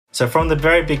So from the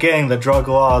very beginning, the drug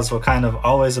laws were kind of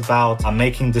always about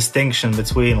making distinction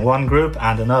between one group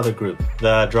and another group.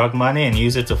 The drug money and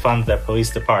use it to fund their police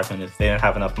department if they don't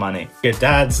have enough money. Your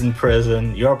dad's in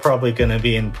prison, you're probably going to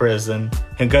be in prison,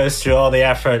 who goes through all the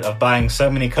effort of buying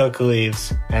so many coca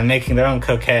leaves and making their own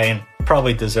cocaine,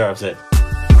 probably deserves it.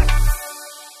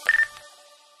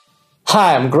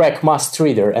 Hi, I'm Greg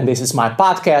Mustreader, and this is my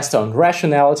podcast on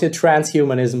rationality,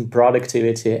 transhumanism,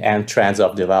 productivity, and trends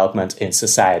of development in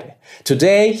society.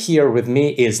 Today, here with me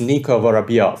is Niko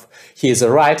Vorobyov. He is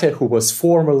a writer who was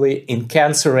formerly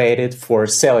incarcerated for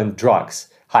selling drugs.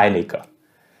 Hi, Niko.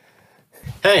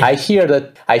 Hey. I hear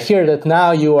that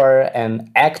now you are an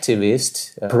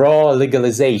activist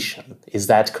pro-legalization. Is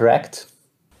that correct?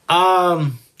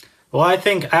 Well, I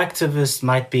think activist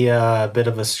might be a bit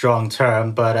of a strong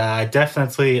term, but I try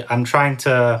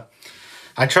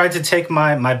to take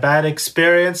my bad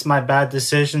experience, my bad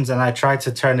decisions, and I try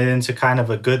to turn it into kind of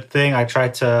a good thing. I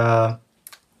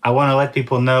want to let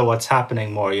people know what's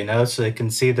happening more, so they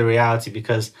can see the reality,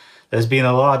 because there's been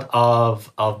a lot of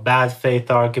bad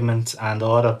faith arguments and a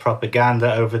lot of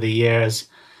propaganda over the years.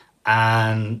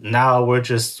 And now we're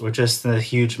just in a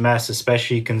huge mess,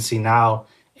 especially you can see now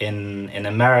in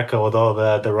America with all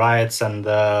the riots and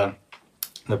the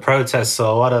protests.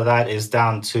 So a lot of that is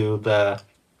down to the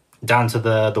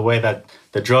way that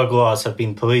the drug laws have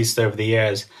been policed over the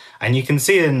years. And you can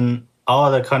see it in all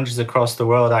other countries across the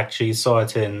world. Actually, you saw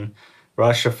it in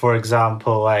Russia, for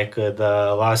example, like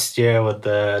the last year with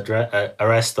the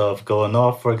arrest of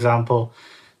Golunov, for example.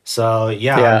 So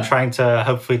I'm trying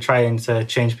to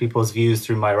change people's views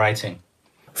through my writing.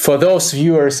 For those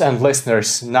viewers and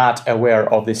listeners not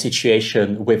aware of the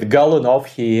situation with Golunov,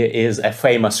 he is a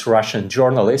famous Russian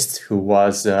journalist who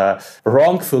was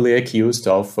wrongfully accused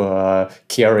of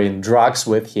carrying drugs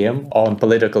with him on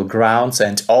political grounds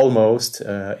and almost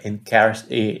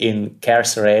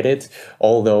incarcerated,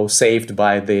 although saved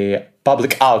by the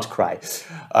public outcry.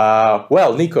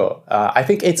 Well, Niko, I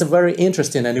think it's a very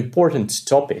interesting and important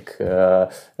topic,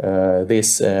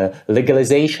 this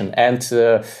legalization. And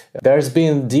there's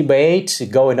been debate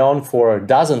going on for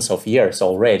dozens of years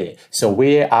already. So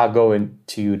we are going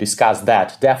to discuss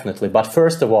that, definitely. But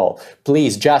first of all,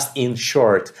 please, just in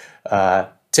short,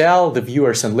 tell the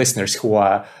viewers and listeners who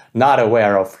are not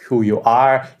aware of who you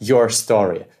are, your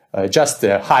story. Just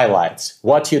the highlights,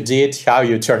 what you did, how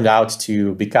you turned out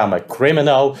to become a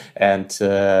criminal, and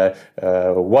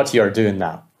what you're doing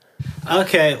now.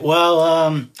 Okay,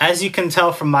 well, as you can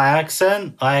tell from my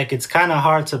accent, it's kind of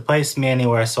hard to place me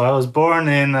anywhere. So I was born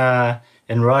in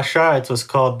Russia. It was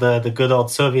called the good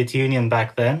old Soviet Union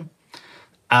back then.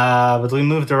 But we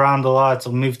moved around a lot.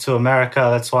 We moved to America.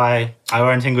 That's why I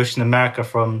learned English in America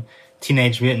from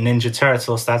Teenage Mutant Ninja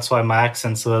Turtles. That's why my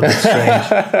accent's a little bit strange.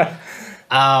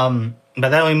 But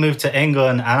then we moved to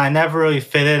England, and I never really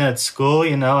fit in at school.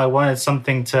 I wanted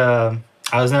something I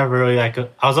was never really I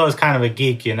was always kind of a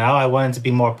geek, I wanted to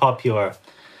be more popular.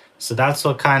 So that's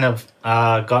what kind of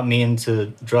got me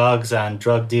into drugs and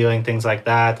drug dealing, things like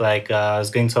that. I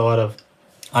was going to a lot of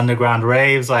underground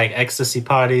raves, like ecstasy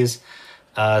parties,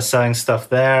 selling stuff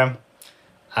there.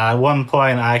 At one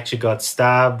point, I actually got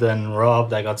stabbed and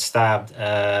robbed. I got stabbed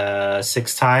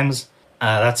 6 times.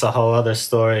 That's a whole other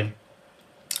story.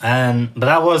 But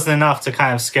that wasn't enough to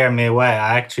kind of scare me away.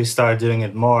 I actually started doing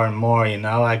it more and more,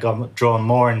 I got drawn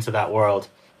more into that world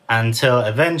until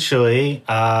eventually,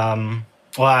 I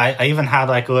even had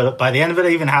by the end of it, I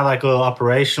even had a little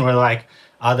operation where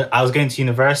I was going to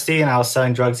university and I was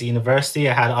selling drugs at university.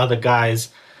 I had other guys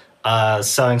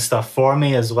selling stuff for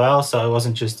me as well. So I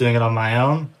wasn't just doing it on my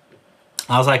own.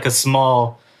 I was like a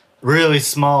really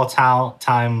small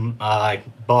time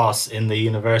boss in the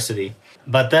university.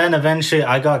 But then eventually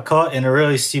I got caught in a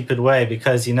really stupid way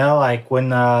because,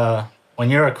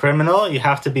 when you're a criminal, you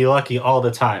have to be lucky all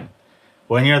the time.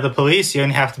 When you're the police, you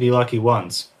only have to be lucky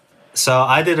once. So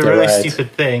I did a really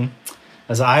stupid thing,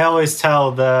 as I always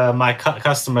tell my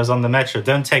customers on the metro,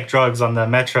 don't take drugs on the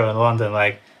metro in London.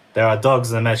 There are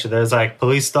dogs in the metro. There's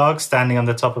police dogs standing on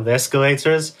the top of the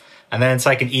escalators. And then it's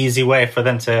an easy way for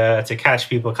them to catch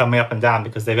people coming up and down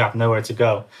because they've got nowhere to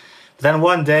go. But then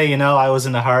one day, I was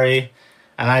in a hurry.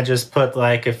 And I just put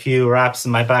a few wraps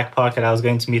in my back pocket. I was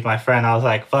going to meet my friend. I was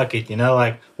like, fuck it,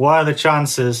 what are the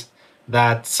chances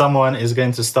that someone is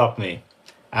going to stop me?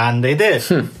 And they did.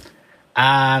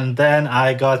 And then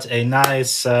I got a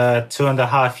nice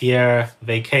 2.5-year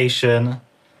vacation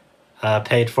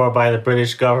paid for by the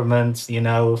British government,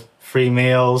 free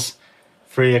meals,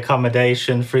 free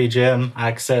accommodation, free gym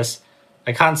access.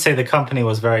 I can't say the company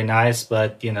was very nice,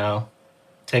 but,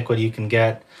 take what you can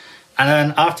get. And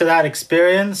then after that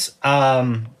experience,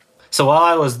 So while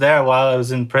I was there, while I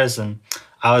was in prison,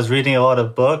 I was reading a lot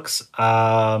of books.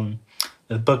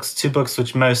 Two books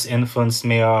which most influenced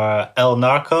me are El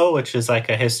Narco, which is like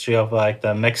a history of like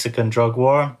the Mexican drug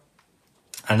war,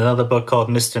 and another book called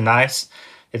Mr. Nice.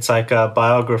 It's like a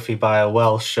biography by a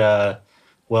Welsh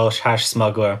hash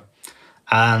smuggler.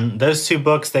 And those two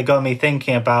books, they got me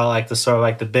thinking about like the sort of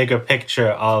like the bigger picture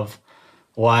of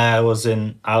why I was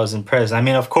in prison. I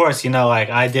mean, of course, like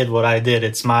I did what I did.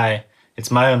 It's my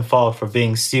own fault for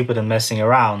being stupid and messing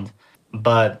around.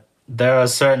 But there are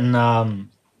certain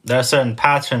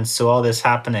patterns to all this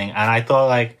happening, and I thought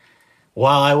like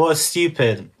while I was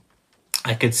stupid,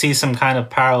 I could see some kind of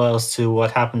parallels to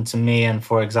what happened to me. And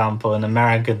for example, in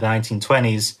America, the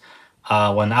 1920s,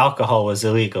 when alcohol was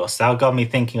illegal. So that got me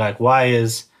thinking like, why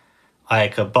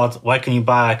can you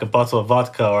buy like a bottle of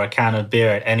vodka or a can of beer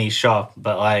at any shop,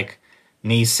 but like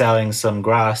me selling some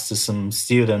grass to some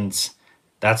students,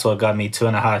 that's what got me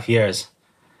 2.5 years.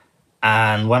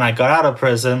 And when I got out of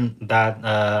prison,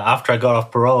 after I got off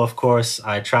parole, of course,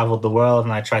 I traveled the world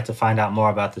and I tried to find out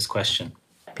more about this question.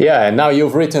 Yeah, and now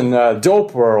you've written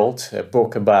Dope World, a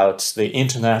book about the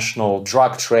international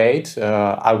drug trade.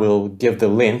 I will give the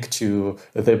link to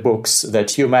the books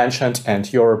that you mentioned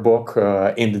and your book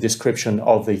in the description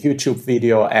of the YouTube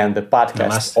video and the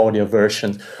podcast audio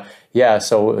version. Yeah,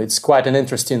 so it's quite an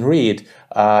interesting read.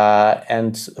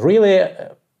 And really,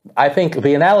 I think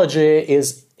the analogy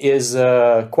is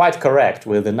quite correct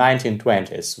with the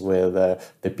 1920s, with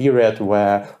the period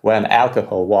when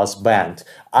alcohol was banned.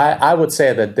 I would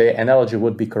say that the analogy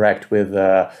would be correct with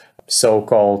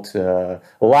so-called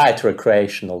light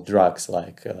recreational drugs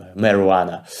like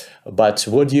marijuana. But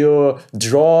would you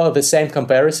draw the same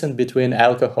comparison between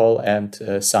alcohol and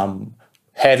some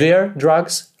heavier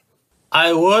drugs?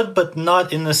 I would, but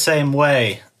not in the same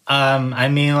way. I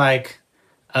mean, like,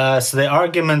 so the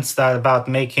arguments that about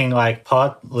making like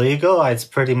pot legal, it's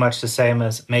pretty much the same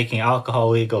as making alcohol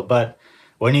legal. But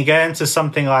when you get into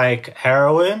something like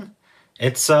heroin,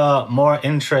 it's a more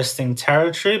interesting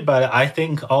territory. But I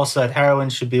think also that heroin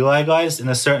should be legalized in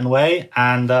a certain way,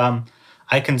 and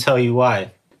I can tell you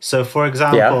why. So, for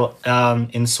example,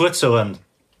 in Switzerland,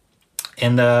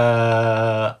 in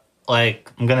the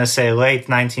I'm gonna say late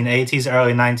 1980s,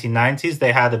 early 1990s,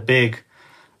 they had a big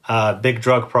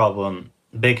drug problem.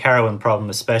 Big heroin problem,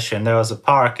 especially. And there was a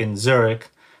park in Zurich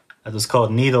that was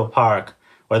called Needle Park,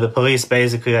 where the police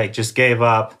basically like just gave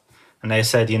up, and they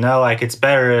said, it's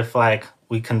better if like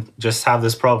we can just have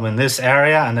this problem in this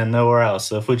area and then nowhere else.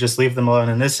 So if we just leave them alone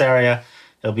in this area,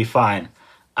 it'll be fine.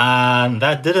 And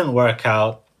that didn't work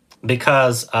out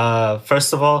because,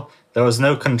 first of all, there was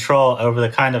no control over the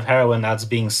kind of heroin that's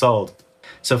being sold.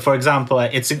 So, for example,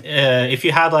 if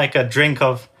you had like a drink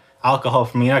of alcohol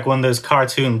from like one of those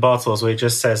cartoon bottles where it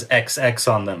just says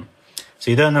XX on them. So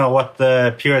you don't know what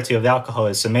the purity of the alcohol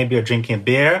is. So maybe you're drinking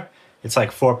beer, it's like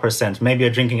 4%. Maybe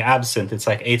you're drinking absinthe, it's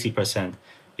like 80%.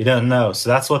 You don't know. So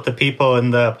that's what the people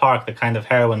in the park, the kind of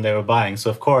heroin they were buying.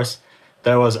 So of course,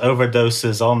 there was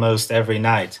overdoses almost every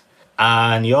night.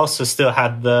 And you also still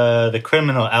had the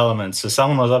criminal element. So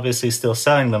someone was obviously still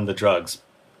selling them the drugs.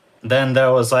 Then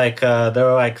there was there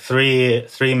were like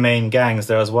three main gangs.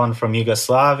 There was one from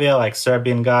Yugoslavia, like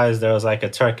Serbian guys. There was like a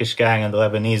Turkish gang and the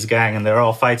Lebanese gang, and they were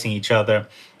all fighting each other.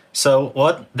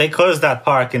 So they closed that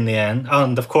park in the end.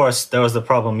 And of course, there was the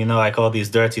problem, like all these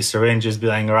dirty syringes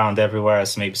lying around everywhere.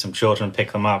 So maybe some children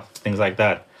pick them up, things like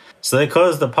that. So they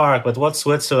closed the park. But what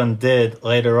Switzerland did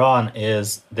later on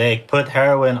is they put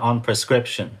heroin on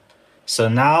prescription. So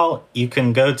now you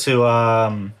can go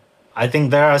to I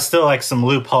think there are still like some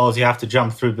loopholes you have to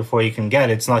jump through before you can get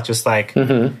it. It's not just like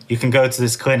you can go to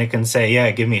this clinic and say,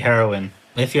 yeah, give me heroin.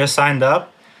 If you're signed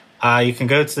up, you can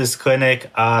go to this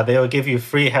clinic. They will give you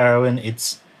free heroin.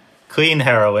 It's clean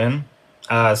heroin.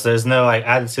 So there's no like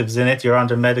additives in it. You're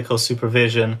under medical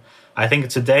supervision. I think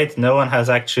to date, no one has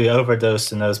actually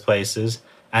overdosed in those places.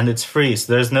 And it's free.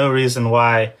 So there's no reason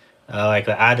why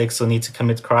the addicts will need to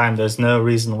commit crime. There's no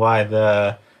reason why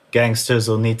the gangsters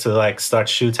will need to like start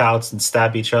shootouts and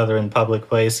stab each other in public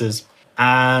places.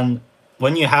 And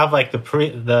when you have like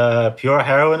the pure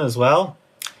heroin as well,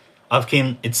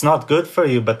 it's not good for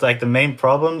you, but like the main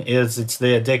problem is it's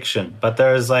the addiction. But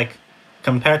there is like,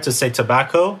 compared to say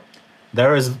tobacco,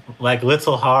 there is like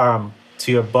little harm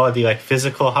to your body, like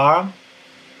physical harm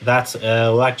that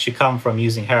will actually come from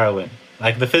using heroin.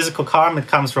 Like the physical harm, it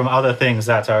comes from other things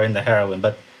that are in the heroin,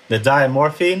 but the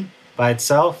diamorphine by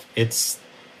itself, it's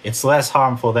less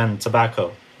harmful than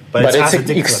tobacco. but But it's it's as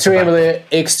addictive as tobacco.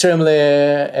 extremely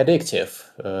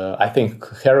addictive. I think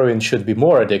heroin should be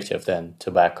more addictive than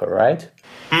tobacco, right?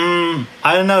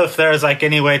 I don't know if there's like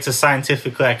any way to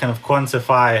scientifically kind of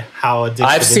quantify how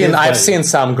addictive it is, I've but seen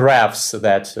some graphs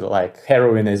that like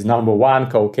heroin is number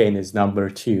one, cocaine is number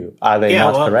two. Are they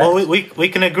yeah, not well, correct? we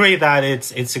can agree that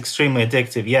it's extremely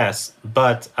addictive, yes.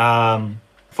 But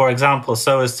for example,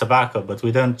 so is tobacco, but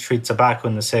we don't treat tobacco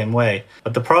in the same way.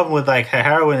 But the problem with like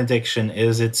heroin addiction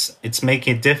is it's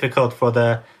making it difficult for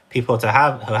the people to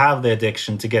have who have the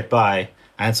addiction to get by,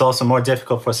 and it's also more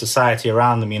difficult for society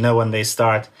around them. You know, when they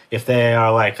start, if they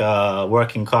are like a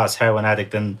working class heroin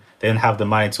addict, then they don't have the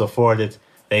money to afford it.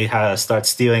 They start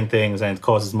stealing things, and it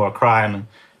causes more crime and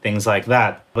things like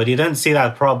that. But you don't see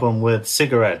that problem with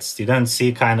cigarettes. You don't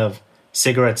see kind of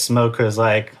cigarette smokers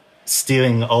like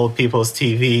stealing old people's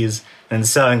TVs and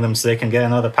selling them so they can get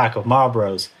another pack of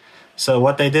Marlboros. So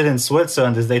what they did in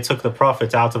Switzerland is they took the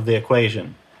profit out of the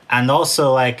equation. And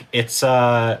also like it's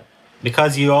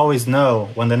because you always know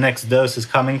when the next dose is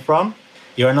coming from,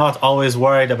 you're not always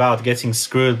worried about getting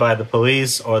screwed by the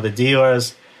police or the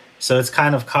dealers. So it's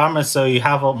kind of karma. So you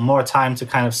have more time to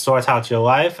kind of sort out your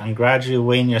life and gradually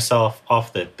wean yourself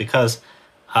off it. Because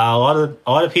a lot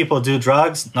of people do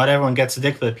drugs. Not everyone gets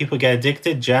addicted, but people get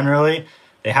addicted. Generally,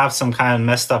 they have some kind of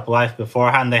messed up life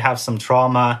beforehand. They have some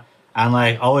trauma, and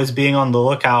like always being on the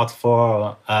lookout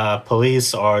for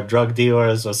police or drug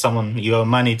dealers or someone you owe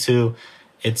money to.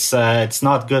 It's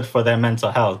not good for their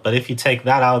mental health. But if you take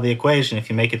that out of the equation, if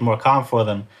you make it more calm for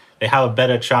them, they have a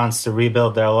better chance to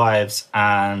rebuild their lives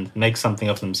and make something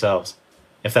of themselves.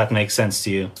 If that makes sense to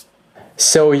you.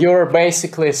 So you're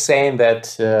basically saying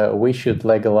that we should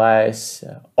legalize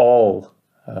all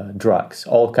drugs,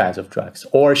 all kinds of drugs,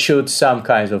 or should some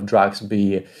kinds of drugs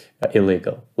be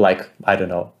illegal? Like, I don't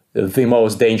know, the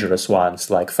most dangerous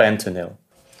ones, like fentanyl.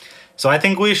 So I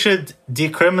think we should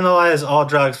decriminalize all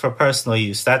drugs for personal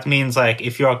use. That means like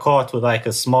if you're caught with like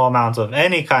a small amount of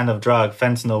any kind of drug,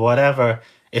 fentanyl, whatever,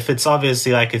 if it's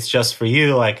obviously like it's just for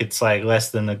you, like it's like less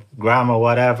than a gram or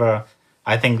whatever,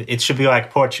 I think it should be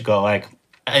like Portugal. Like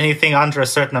anything under a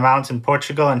certain amount in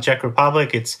Portugal and Czech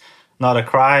Republic, it's not a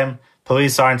crime.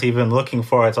 Police aren't even looking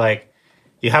for it. Like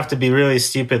you have to be really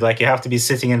stupid. Like you have to be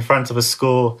sitting in front of a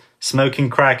school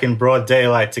smoking crack in broad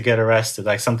daylight to get arrested,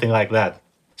 like something like that.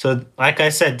 So, like I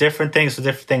said, different things for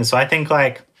different things. So I think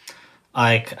cannabis,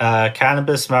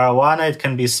 marijuana, it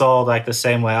can be sold like the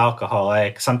same way alcohol.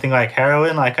 Like something like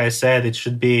heroin, like I said, it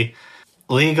should be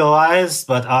legalized,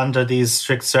 but under these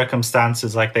strict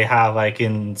circumstances, like they have like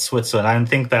in Switzerland. I don't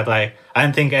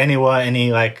think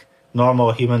any like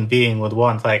normal human being would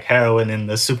want like heroin in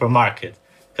the supermarket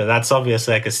because that's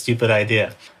obviously like a stupid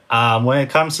idea. When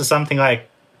it comes to something like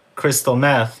crystal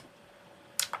meth,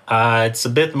 it's a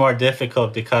bit more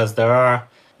difficult because there are,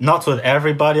 not with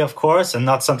everybody, of course, and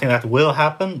not something that will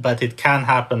happen, but it can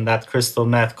happen that crystal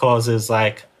meth causes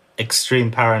like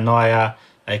extreme paranoia,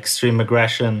 extreme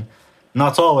aggression.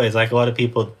 Not always, like a lot of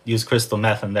people use crystal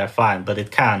meth and they're fine, but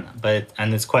it can,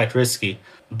 and it's quite risky.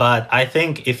 But I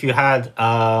think if you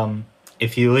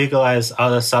legalize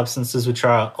other substances which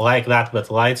are like that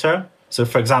but lighter, so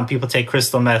for example, people take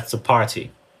crystal meth to party.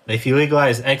 If you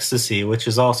legalize ecstasy, which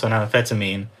is also an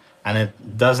amphetamine, and it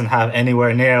doesn't have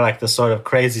anywhere near like the sort of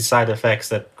crazy side effects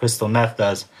that crystal meth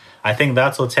does, I think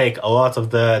that will take a lot of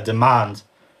the demand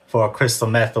for crystal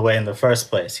meth away in the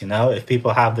first place, you know, if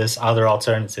people have this other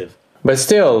alternative. But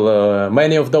still,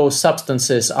 many of those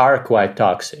substances are quite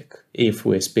toxic. If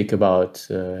we speak about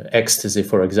ecstasy,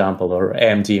 for example, or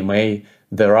MDMA,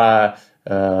 there are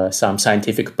some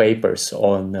scientific papers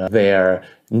on their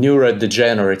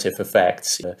neurodegenerative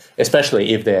effects,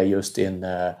 especially if they are used in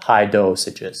high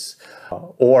dosages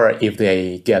or if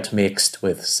they get mixed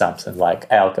with something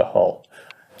like alcohol.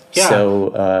 Yeah.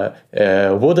 So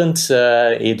wouldn't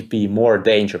it be more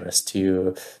dangerous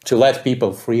to let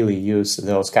people freely use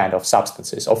those kind of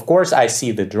substances? Of course, I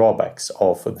see the drawbacks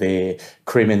of the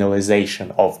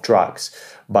criminalization of drugs,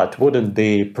 but wouldn't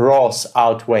the pros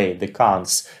outweigh the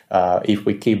cons if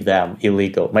we keep them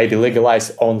illegal? Maybe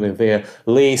legalize only the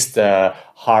least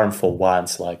harmful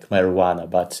ones like marijuana,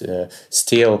 but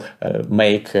still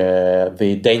make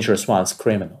the dangerous ones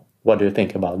criminal. What do you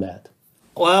think about that?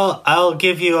 Well, I'll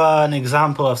give you an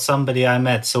example of somebody I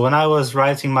met. So when I was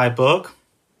writing my book,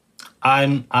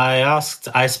 I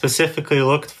specifically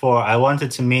I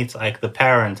wanted to meet like the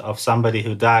parent of somebody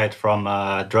who died from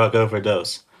a drug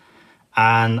overdose.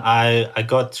 And I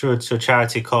got through to a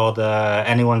charity called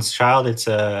Anyone's Child. It's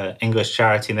an English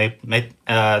charity.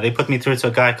 And they put me through to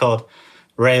a guy called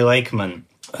Ray Lakeman,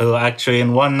 who actually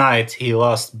in one night, he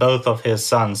lost both of his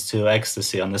sons to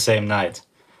ecstasy on the same night.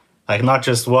 Like not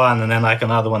just one, and then like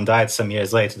another one died some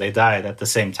years later. They died at the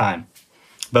same time,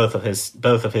 both of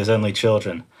his only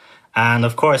children, and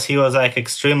of course he was like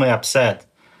extremely upset.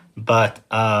 But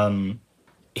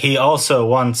he also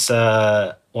wants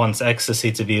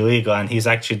ecstasy to be legal, and he's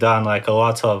actually done like a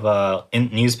lot of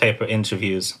newspaper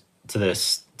interviews to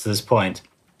this point.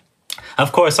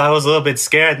 Of course, I was a little bit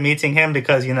scared meeting him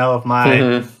because of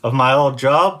my old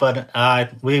job, but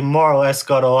we more or less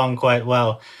got along quite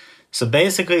well. So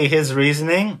basically, his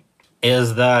reasoning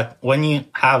is that when you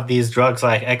have these drugs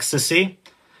like ecstasy,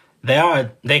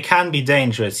 they can be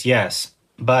dangerous, yes,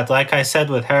 but like I said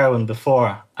with heroin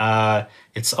before,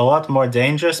 it's a lot more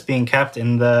dangerous being kept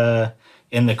in the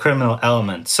criminal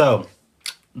element. So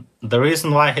the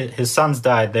reason why his sons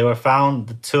died, they were found,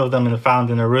 the two of them were found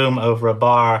in a room over a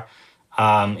bar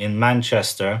in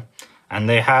Manchester, and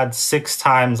they had 6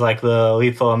 times like the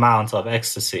lethal amount of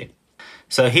ecstasy.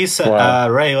 So he said, Wow.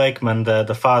 Ray Lakeman,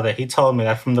 the father, he told me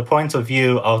that from the point of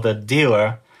view of the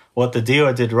dealer, what the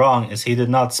dealer did wrong is he did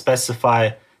not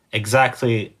specify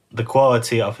exactly the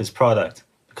quality of his product.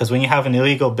 Because when you have an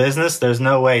illegal business, there's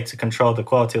no way to control the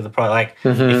quality of the product.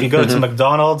 Like if you go to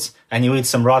McDonald's and you eat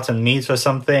some rotten meat or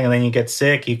something and then you get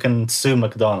sick, you can sue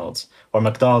McDonald's. Or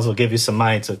McDonald's will give you some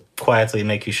money to quietly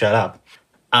make you shut up.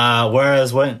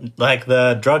 Whereas when like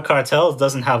the drug cartels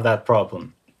doesn't have that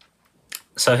problem.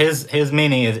 So his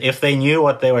meaning is if they knew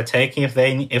what they were taking, if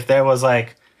they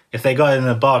got it in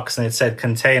a box and it said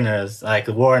containers, like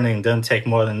warning, don't take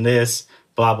more than this,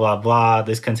 blah, blah, blah,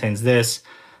 this contains this,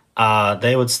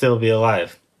 they would still be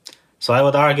alive. So I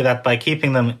would argue that by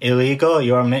keeping them illegal,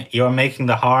 you're making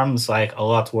the harms like a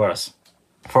lot worse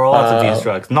for a lot of these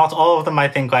drugs. Not all of them, I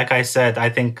think, like I said, I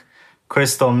think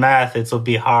crystal meth, it will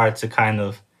be hard to kind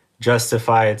of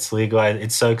justify its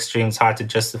it's so extreme, it's hard to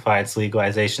justify its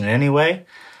legalization anyway.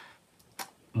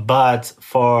 But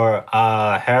for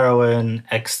heroin,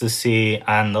 ecstasy,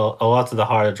 and a lot of the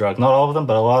harder drugs, not all of them,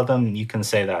 but a lot of them, you can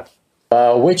say that.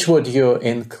 Which would you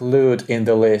include in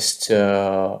the list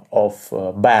of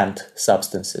banned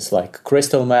substances, like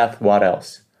crystal meth? What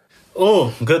else?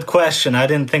 Oh, good question. I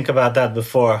didn't think about that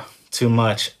before too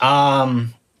much.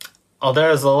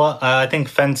 There's a lot. I think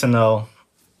fentanyl,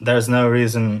 there's no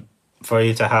reason for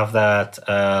you to have that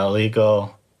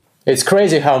legal. It's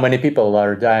crazy how many people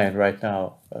are dying right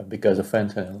now because of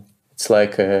fentanyl. It's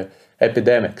like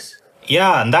epidemics.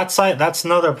 Yeah, and that's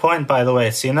another point, by the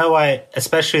way. So you know why,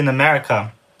 especially in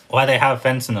America, why they have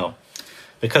fentanyl?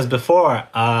 Because before,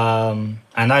 and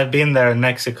I've been there in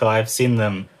Mexico, I've seen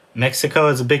them. Mexico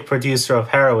is a big producer of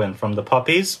heroin from the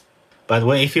poppies. But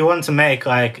if you want to make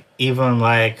like even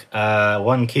like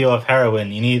 1 kilo of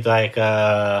heroin, you need like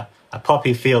a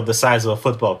poppy field the size of a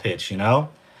football pitch,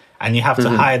 and you have to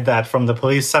hide that from the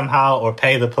police somehow, or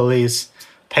pay the police,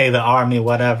 pay the army,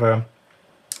 whatever.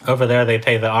 Over there, they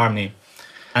pay the army.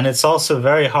 And it's also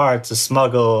very hard to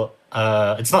smuggle.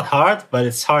 It's not hard, but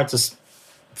it's hard to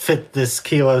fit this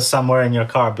kilo somewhere in your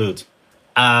car boot.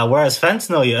 Whereas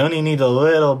fentanyl, you only need a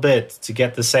little bit to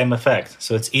get the same effect.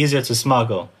 So it's easier to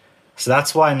smuggle. So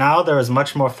that's why now there is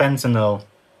much more fentanyl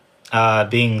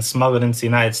being smuggled into the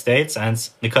United States. And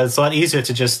because it's a lot easier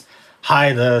to just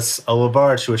hide a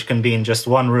laboratory, which can be in just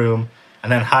one room,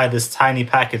 and then hide this tiny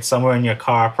packet somewhere in your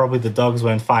car. Probably the dogs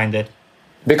won't find it.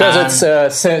 Because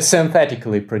it's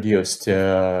synthetically produced.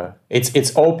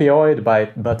 It's opioid,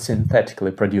 but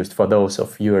synthetically produced, for those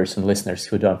of viewers and listeners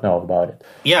who don't know about it.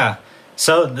 Yeah.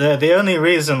 So the only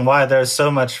reason why there's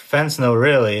so much fentanyl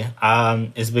really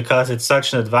is because it's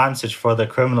such an advantage for the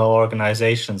criminal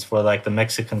organizations, for like the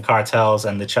Mexican cartels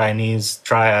and the Chinese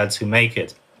triads who make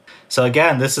it. So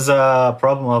again, this is a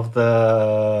problem of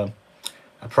the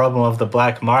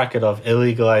black market of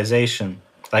illegalization.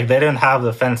 Like they don't have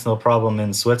the fentanyl problem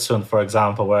in Switzerland, for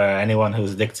example, where anyone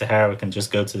who's addicted to heroin can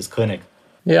just go to this clinic.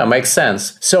 Yeah, makes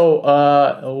sense.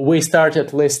 So we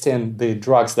started listing the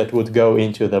drugs that would go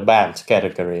into the banned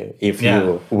category if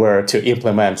you were to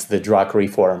implement the drug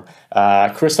reform.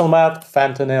 Crystal meth,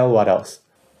 fentanyl, what else?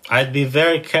 I'd be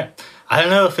very careful. I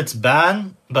don't know if it's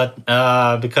banned, but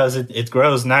because it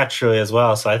grows naturally as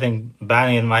well. So I think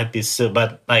banning it might be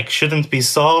but like shouldn't be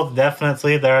sold.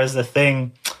 Definitely, there is a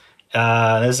thing.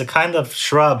 There's a kind of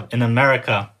shrub in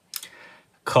America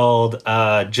called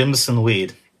Jimson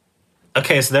weed.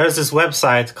 Okay, so there's this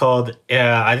website called,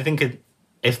 I think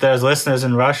if there's listeners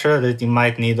in Russia, that you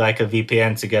might need like a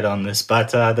VPN to get on this,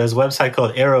 but there's a website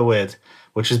called Erowid,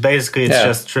 which is basically, it's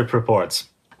just trip reports.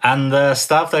 And the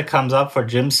stuff that comes up for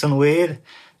Jimson weed,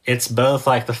 it's both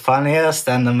like the funniest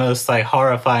and the most like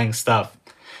horrifying stuff.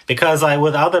 Because like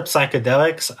with other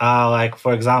psychedelics, like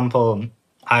for example,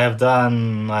 I have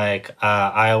done like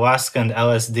ayahuasca and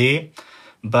LSD,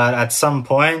 But at some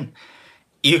point,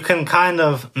 you can kind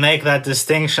of make that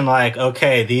distinction like,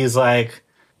 okay, these like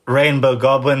rainbow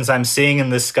goblins I'm seeing in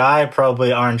the sky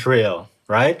probably aren't real,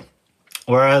 right?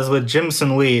 Whereas with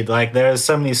Jimson weed, like there's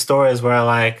so many stories where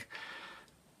like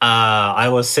I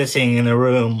was sitting in a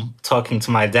room talking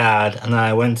to my dad, and then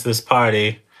I went to this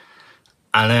party,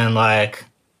 and then like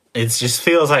it just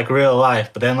feels like real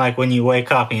life. But then like when you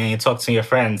wake up and you talk to your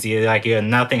friends,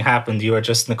 nothing happened. You were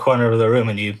just in the corner of the room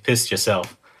and you pissed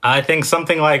yourself. I think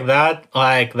something like that,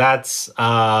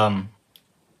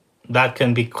 that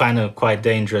can be kind of quite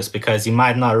dangerous because you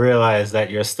might not realize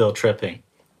that you're still tripping.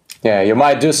 Yeah, you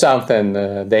might do something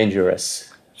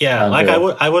dangerous. Yeah, like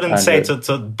I wouldn't say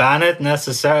to ban it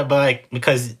necessarily, but like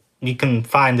because you can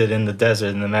find it in the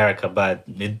desert in America, but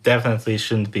it definitely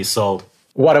shouldn't be sold.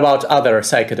 What about other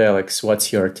psychedelics?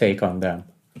 What's your take on them?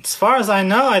 As far as I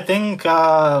know, I think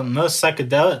most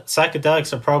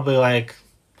psychedelics are probably like,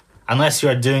 unless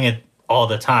you're doing it all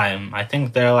the time, I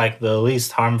think they're like the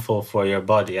least harmful for your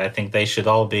body. I think they should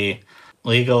all be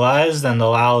legalized and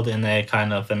allowed in a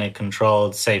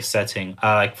controlled, safe setting.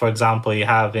 Like for example, you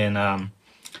have in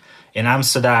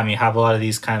Amsterdam, you have a lot of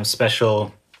these kind of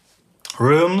special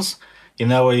rooms,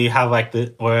 where you have like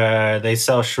where they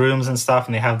sell shrooms and stuff,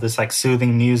 and they have this like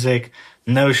soothing music,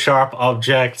 no sharp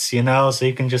objects, so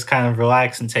you can just kind of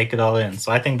relax and take it all in.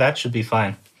 So I think that should be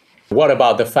fine. What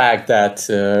about the fact that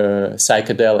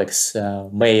psychedelics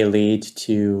may lead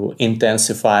to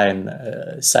intensifying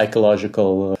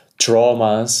psychological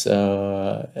traumas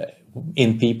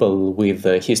in people with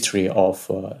a history of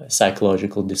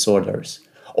psychological disorders,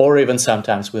 or even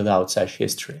sometimes without such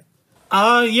history?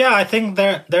 Yeah, I think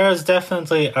there is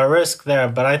definitely a risk there,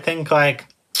 but I think like,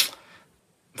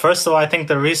 first of all, I think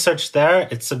the research there,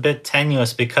 it's a bit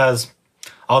tenuous because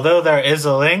although there is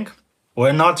a link,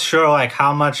 we're not sure like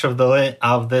how much of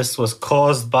this was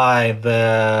caused by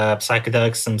the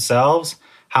psychedelics themselves,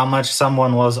 how much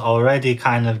someone was already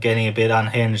kind of getting a bit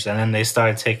unhinged and then they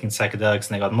started taking psychedelics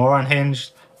and they got more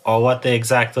unhinged, or what the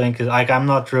exact link is. Like, I'm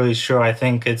not really sure. I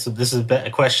think this is a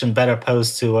question better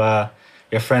posed to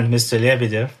your friend Mr.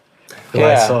 Lebedev, who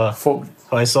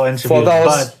I saw interviewed.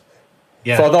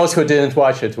 For those who didn't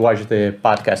watch it, watch the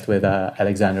podcast with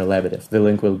Alexander Lebedev. The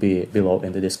link will be below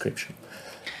in the description.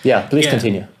 Yeah, please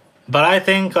continue. But I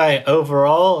think like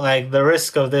overall, like the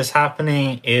risk of this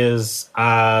happening is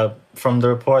from the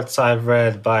reports I've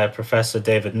read by Professor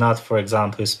David Nutt, for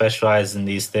example, who specializes in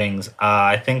these things.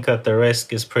 I think that the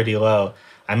risk is pretty low.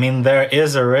 I mean, there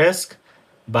is a risk,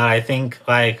 but I think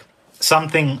like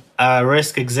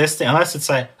risk existing, unless it's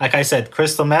like I said,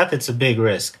 crystal meth, it's a big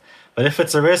risk. But if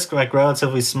it's a risk like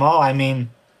relatively small, I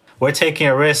mean, we're taking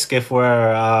a risk if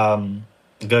we're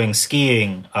going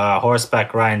skiing,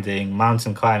 horseback riding,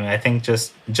 mountain climbing. I think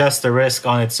just the risk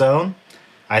on its own,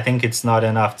 I think it's not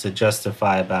enough to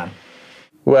justify a ban.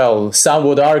 Well, some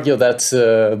would argue that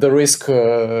the risk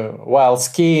while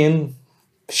skiing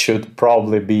should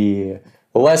probably be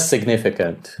less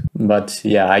significant. But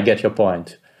yeah, I get your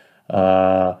point.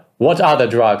 What other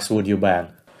drugs would you ban?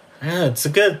 Yeah, it's a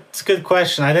good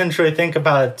question. I didn't really think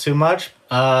about it too much.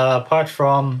 Apart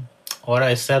from what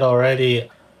I said already,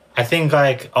 I think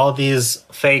like all these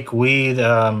fake weed,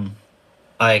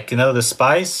 like the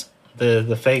spice,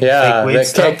 the fake weed the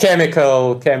stuff.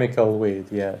 chemical weed.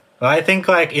 Yeah. Well, I think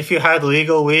like if you had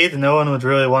legal weed, no one would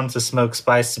really want to smoke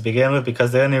spice to begin with,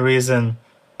 because the only reason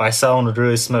why someone would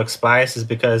really smoke spice is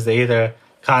because they either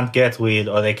can't get weed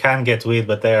or they can get weed,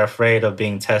 but they're afraid of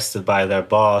being tested by their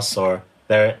boss, or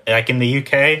they're like in the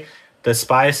UK, the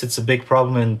spice, it's a big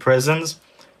problem in prisons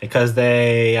because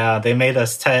they made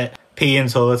us pee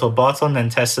into a little bottle and then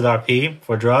tested our pee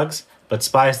for drugs, but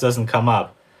spice doesn't come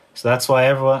up. So that's why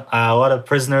a lot of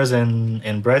prisoners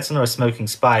in Britain are smoking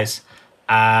spice.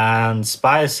 And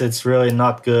spice, it's really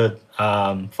not good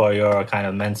for your kind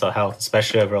of mental health,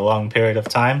 especially over a long period of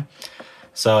time.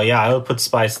 So yeah, I would put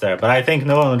spice there, but I think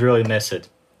no one would really miss it.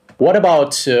 What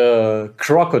about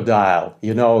crocodile?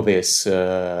 This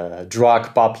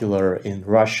drug popular in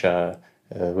Russia,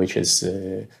 which is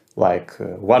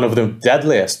one of the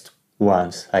deadliest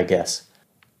ones, I guess.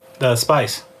 The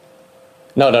spice?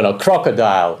 No,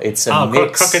 crocodile. It's a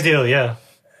mix. Crocodile, yeah.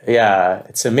 Yeah,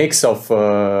 it's a mix of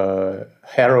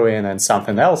heroin and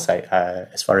something else,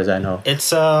 as far as I know. It's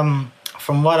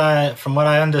from what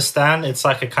I understand, it's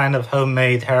like a kind of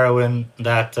homemade heroin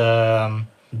that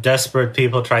desperate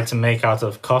people try to make out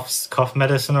of cough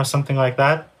medicine or something like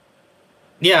that.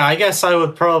 Yeah, I guess I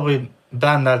would probably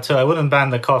ban that too. I wouldn't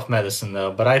ban the cough medicine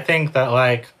though, but I think that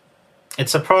like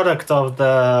it's a product of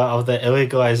the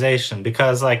illegalization,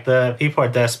 because like the people are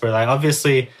desperate. Like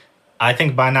obviously, I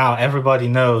think by now everybody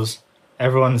knows,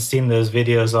 everyone's seen those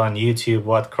videos on YouTube,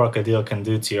 what crocodile can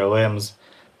do to your limbs.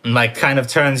 And, like, kind of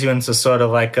turns you into sort of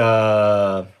like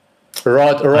a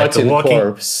Rotting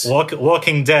corpse.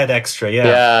 Walking Dead extra, yeah.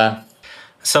 Yeah.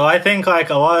 So I think like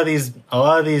a lot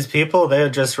of these people, they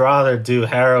would just rather do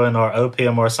heroin or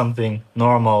opium or something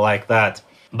normal like that.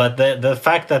 But the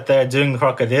fact that they're doing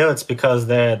crocodile, it's because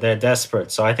they're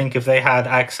desperate. So I think if they had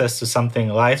access to something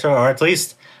lighter, or at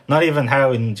least not even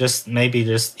heroin, just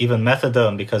even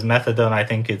methadone, because methadone, I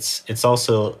think it's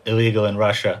also illegal in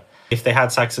Russia. If they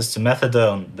had access to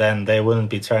methadone, then they wouldn't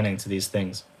be turning to these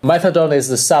things. Methadone is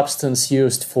the substance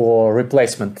used for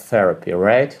replacement therapy,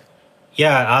 right?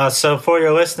 Yeah, so for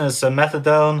your listeners,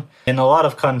 methadone in a lot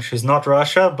of countries, not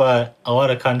Russia, but a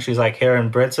lot of countries like here in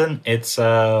Britain, it's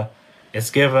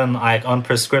given like on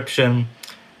prescription.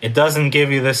 It doesn't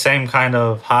give you the same kind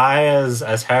of high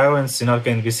as heroin, so you're not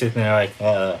going to be sitting there like,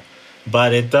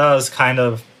 but it does kind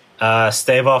of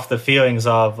stave off the feelings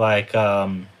of like,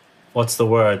 what's the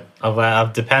word,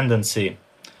 of dependency.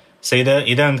 So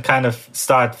you don't kind of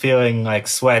start feeling like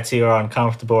sweaty or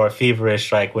uncomfortable or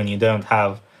feverish like when you don't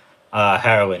have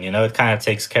heroin. You know, it kind of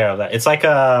takes care of that. It's like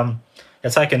a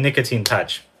nicotine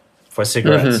patch for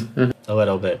cigarettes, a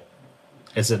little bit.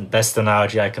 It's the best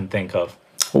analogy I can think of.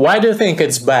 Why do you think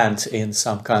it's banned in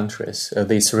some countries,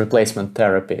 these replacement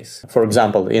therapies? For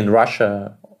example, in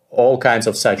Russia, all kinds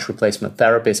of such replacement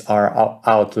therapies are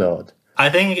outlawed. I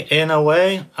think in a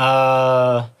way,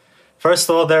 first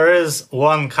of all, there is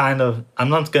one kind of, I'm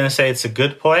not going to say it's a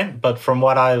good point, but from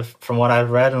what I've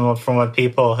read and from what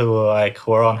people who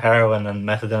are on heroin and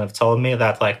methadone have told me,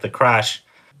 that like the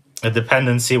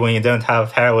dependency when you don't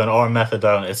have heroin or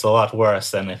methadone, it's a lot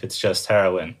worse than if it's just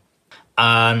heroin.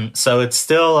 So it's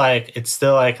still like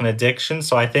an addiction.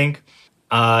 So I think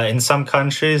in some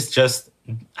countries, just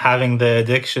having the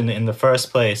addiction in the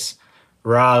first place,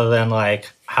 rather than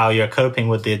like how you're coping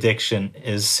with the addiction,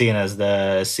 is seen as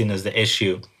the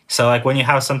issue. So like when you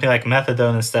have something like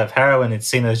methadone instead of heroin, it's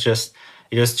seen as you're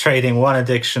just trading one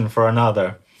addiction for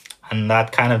another, and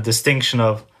that kind of distinction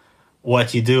of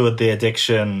what you do with the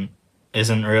addiction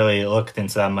isn't really looked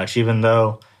into that much. Even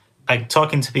though, like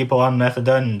talking to people on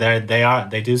methadone,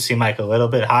 they do seem like a little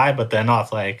bit high, but they're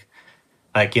not like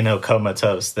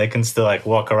comatose. They can still like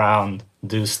walk around,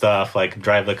 do stuff like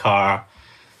drive the car,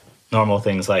 normal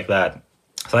things like that.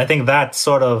 So I think that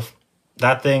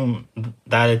thing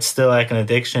that it's still like an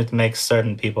addiction, it makes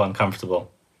certain people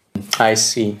uncomfortable. I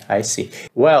see.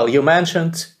 Well, you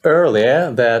mentioned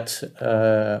earlier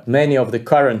that many of the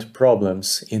current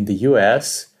problems in the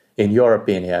US, in your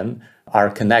opinion, are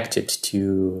connected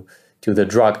to the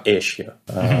drug issue.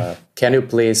 Can you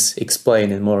please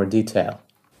explain in more detail?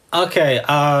 Okay,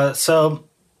 so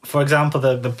for example,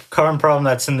 the current problem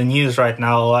that's in the news right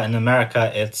now a lot in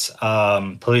America, it's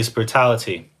police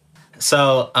brutality.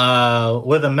 So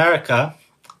with America,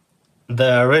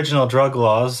 the original drug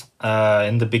laws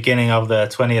in the beginning of the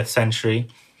 20th century,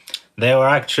 they were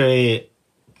actually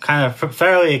kind of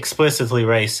fairly explicitly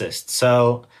racist.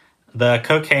 So the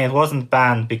cocaine wasn't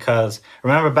banned because,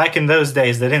 remember, back in those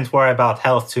days, they didn't worry about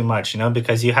health too much,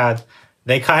 because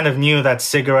they kind of knew that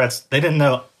cigarettes, they didn't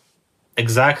know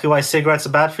exactly why cigarettes are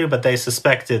bad for you, but they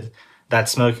suspected that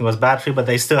smoking was bad for you, but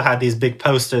they still had these big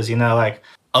posters, like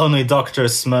all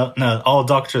doctors smoke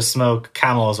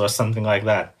Camels or something like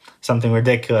that. Something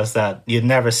ridiculous that you'd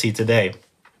never see today.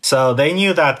 So they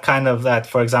knew that,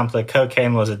 for example, that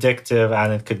cocaine was addictive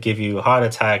and it could give you heart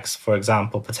attacks, for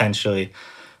example, potentially.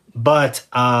 But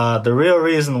the real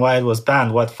reason why it was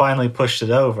banned, what finally pushed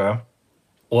it over,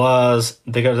 was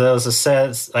because there was a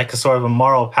sort of a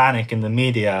moral panic in the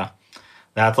media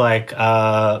that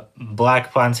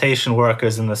black plantation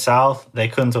workers in the South, they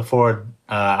couldn't afford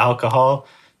alcohol.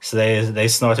 So they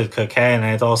snorted cocaine,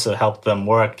 and it also helped them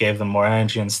work, gave them more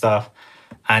energy and stuff.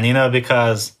 And,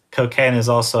 because cocaine is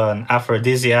also an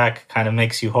aphrodisiac, kind of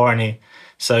makes you horny.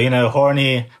 So,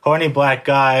 horny black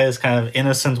guys, kind of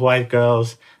innocent white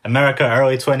girls, America,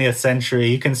 early 20th century,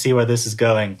 you can see where this is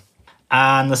going.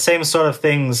 And the same sort of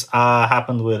things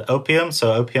happened with opium.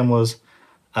 So opium was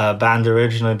banned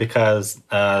originally because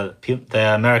the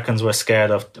Americans were scared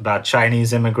about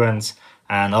Chinese immigrants.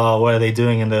 And, what are they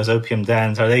doing in those opium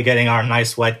dens? Are they getting our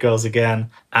nice white girls again?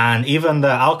 And even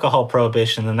the alcohol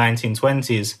prohibition in the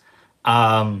 1920s,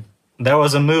 there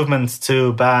was a movement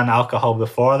to ban alcohol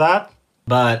before that.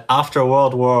 But after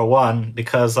World War I,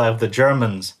 because of the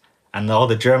Germans and all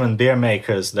the German beer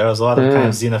makers, there was a lot of kind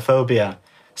of xenophobia.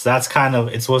 So that's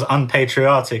it was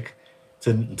unpatriotic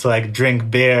to drink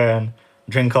beer and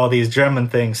drink all these German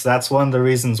things. So that's one of the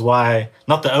reasons why,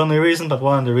 not the only reason, but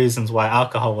one of the reasons why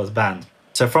alcohol was banned.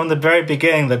 So from the very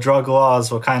beginning, the drug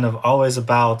laws were kind of always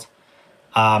about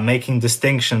making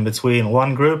distinction between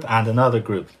one group and another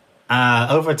group.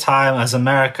 Over time, as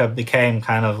America became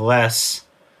kind of less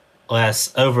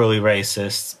overly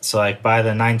racist, so like by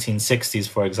the 1960s,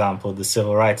 for example, the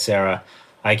civil rights era,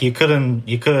 like you couldn't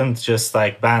just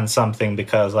like ban something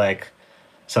because like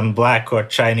some black or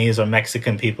Chinese or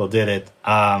Mexican people did it.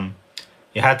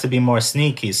 You had to be more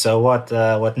sneaky. So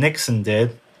what Nixon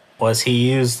did was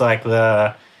he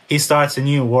starts a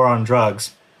new war on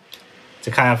drugs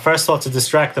to kind of, first of all, to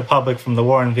distract the public from the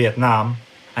war in Vietnam,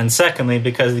 and secondly,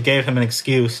 because it gave him an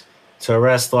excuse to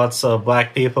arrest lots of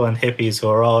black people and hippies who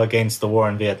are all against the war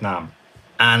in Vietnam.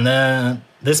 And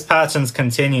this pattern's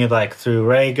continued like through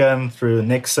Reagan, through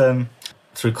Nixon,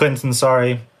 through Clinton,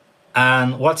 sorry.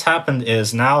 And what's happened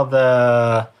is now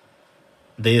there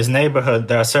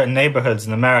are certain neighborhoods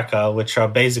in America which are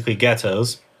basically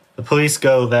ghettos. The police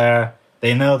go there.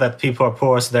 They know that people are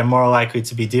poor, so they're more likely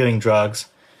to be dealing drugs.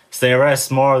 So they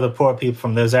arrest more of the poor people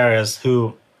from those areas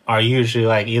who are usually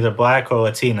like either black or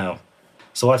Latino.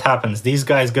 So what happens? These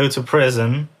guys go to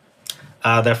prison.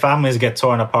 Their families get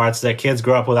torn apart. So their kids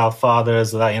grow up without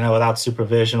fathers, without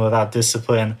supervision, without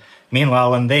discipline.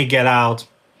 Meanwhile, when they get out,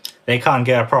 they can't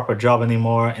get a proper job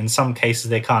anymore. In some cases,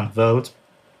 they can't vote.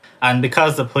 And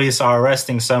because the police are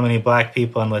arresting so many black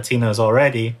people and Latinos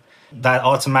already, that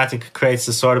automatically creates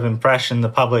a sort of impression in the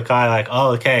public eye, like,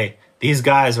 oh, okay, these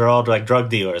guys are all like drug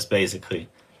dealers, basically.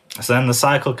 So then the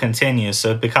cycle continues.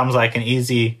 So it becomes like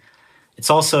it's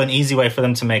also an easy way for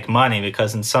them to make money,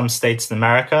 because in some states in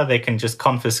America, they can just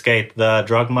confiscate the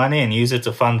drug money and use it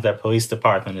to fund their police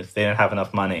department if they don't have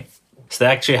enough money. So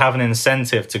they actually have an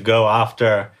incentive to go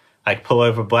after, like, pull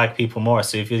over black people more.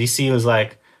 So if you see it was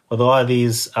like, with a lot of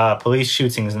these police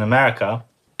shootings in America,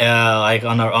 like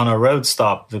on a road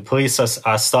stop, the police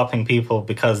are stopping people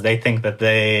because they think that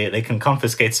they can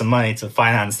confiscate some money to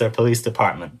finance their police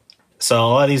department. So a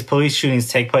lot of these police shootings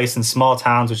take place in small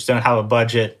towns which don't have a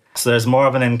budget. So there's more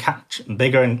of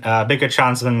bigger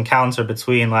chance of an encounter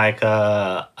between like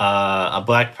a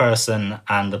black person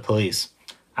and the police.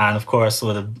 And of course,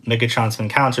 with a bigger chance of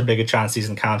encounter, bigger chance these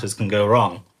encounters can go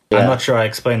wrong. Yeah. I'm not sure I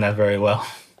explained that very well.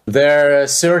 There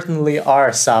certainly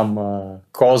are some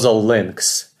causal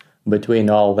links between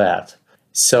all that.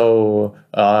 So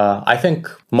I think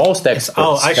most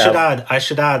experts. I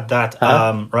should add that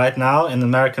right now in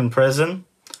American prison,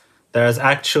 there's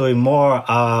actually more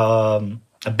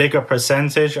a bigger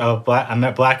percentage of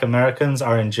black Americans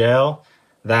are in jail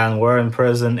than were in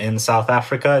prison in South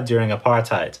Africa during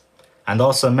apartheid. And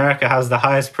also America has the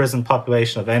highest prison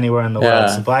population of anywhere in the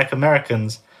world. So black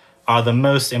Americans are the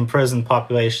most imprisoned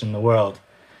population in the world.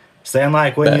 So then,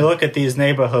 like, when you look at these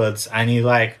neighborhoods and you,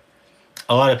 like,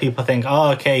 a lot of people think,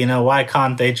 oh, okay, why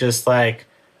can't they just, like,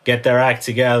 get their act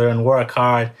together and work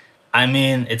hard? I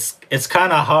mean, it's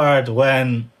kind of hard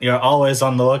when you're always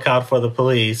on the lookout for the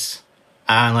police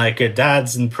and, like, your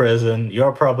dad's in prison,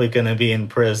 you're probably going to be in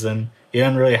prison, you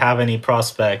don't really have any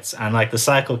prospects, and, like, the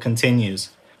cycle continues.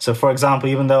 So, for example,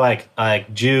 even though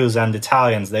like Jews and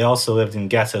Italians, they also lived in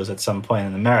ghettos at some point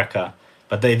in America,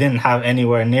 but they didn't have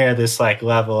anywhere near this like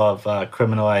level of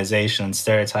criminalization and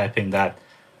stereotyping that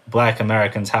black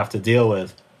Americans have to deal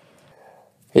with.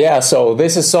 Yeah, so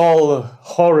this is all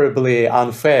horribly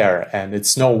unfair, and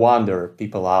it's no wonder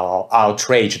people are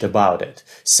outraged about it.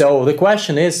 So the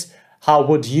question is, how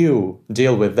would you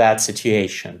deal with that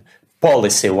situation,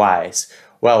 policy-wise?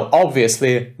 Well,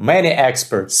 obviously, many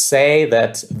experts say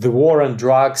that the war on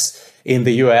drugs in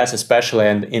the US, especially,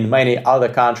 and in many other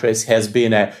countries, has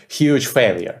been a huge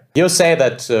failure. You say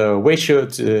that we should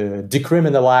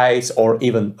decriminalize or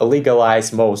even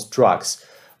legalize most drugs.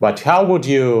 But how would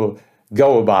you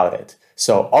go about it?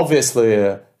 So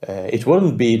obviously, it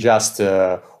wouldn't be just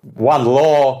one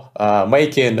law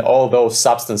making all those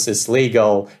substances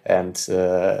legal and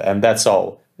that's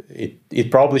all.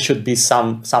 It probably should be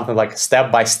something like a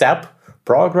step-by-step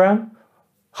program.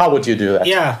 How would you do that?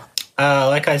 Yeah,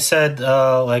 like I said,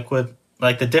 with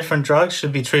the different drugs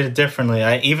should be treated differently.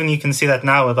 Even you can see that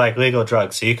now with like legal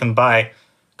drugs. So you can buy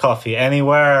coffee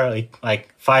anywhere.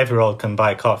 Like 5-year-old can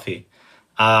buy coffee,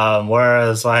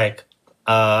 whereas I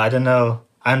don't know.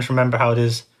 I don't remember how it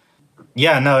is.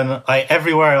 Yeah, no, like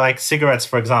everywhere, like cigarettes,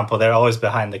 for example, they're always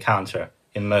behind the counter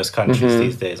in most countries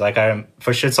these days. Like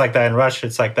for sure it's like that in Russia,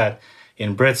 it's like that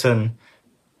in Britain,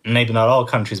 maybe not all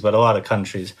countries, but a lot of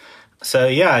countries. So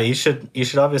yeah, you should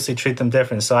obviously treat them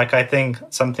different. So like I think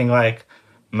something like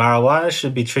marijuana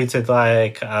should be treated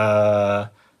like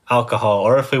alcohol,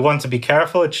 or if we want to be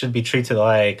careful, it should be treated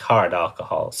like hard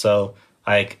alcohol. So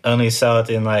like only sell it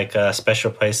in like a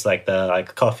special place like the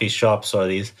coffee shops or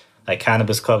these like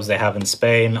cannabis clubs they have in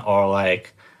Spain, or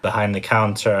like behind the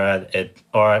counter at it,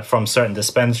 or from certain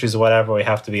dispensaries or whatever. We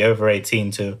have to be over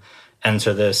 18 to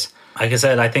enter this. Like I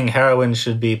said, I think heroin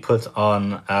should be put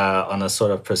on a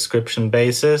sort of prescription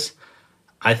basis.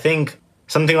 I think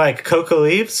something like coca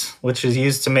leaves, which is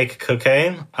used to make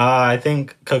cocaine. I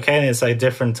think cocaine is a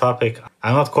different topic.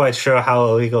 I'm not quite sure how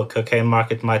a legal cocaine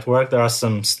market might work. There are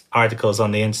some articles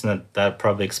on the internet that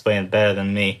probably explain it better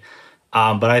than me.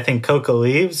 But I think coca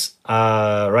leaves,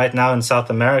 right now in South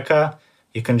America,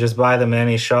 you can just buy them in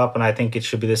any shop, and I think it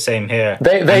should be the same here.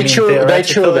 They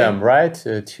chew them, right,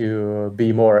 to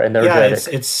be more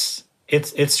energetic. Yeah,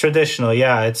 it's traditional.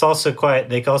 Yeah, it's also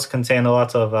they also contain a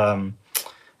lot of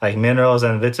like minerals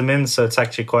and vitamins, so it's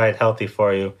actually quite healthy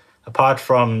for you. Apart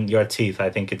from your teeth, I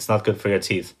think it's not good for your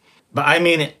teeth. But I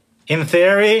mean, in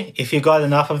theory, if you got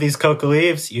enough of these coca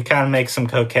leaves, you can make some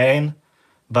cocaine.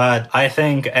 But I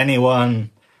think anyone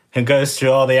who goes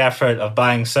through all the effort of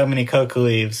buying so many coca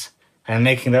leaves and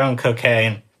making their own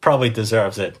cocaine probably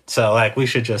deserves it. So like we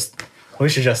should just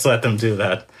let them do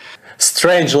that.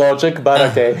 Strange logic,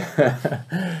 but okay.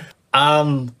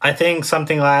 I think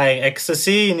something like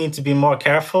ecstasy, you need to be more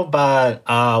careful, but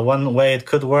one way it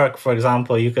could work, for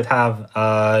example, you could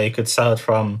sell it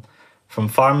from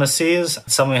pharmacies.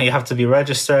 Somewhere you have to be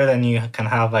registered and you can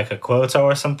have like a quota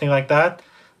or something like that.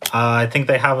 I think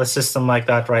they have a system like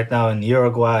that right now in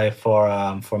Uruguay for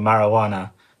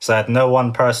marijuana, so that no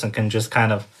one person can just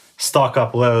kind of stock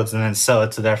up loads and then sell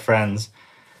it to their friends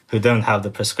who don't have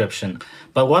the prescription.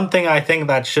 But one thing I think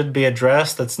that should be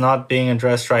addressed that's not being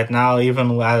addressed right now,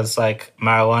 even as like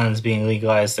marijuana is being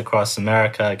legalized across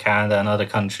America, Canada, and other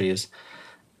countries,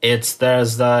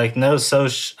 there's like no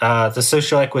the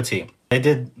social equity. They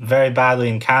did very badly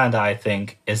in Canada, I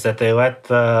think, is that they let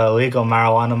the legal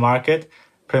marijuana market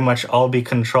pretty much all be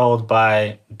controlled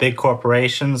by big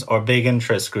corporations or big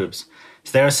interest groups.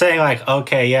 So they were saying like,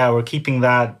 okay, yeah, we're keeping it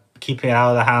out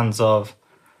of the hands of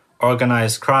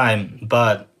organized crime,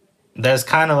 but there's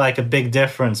kind of like a big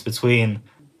difference between,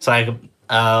 it's like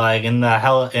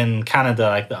in Canada,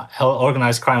 like the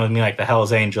organized crime would mean like the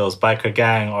Hells Angels, biker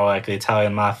gang, or like the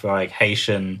Italian mafia, or like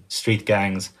Haitian street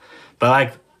gangs. But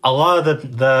like a lot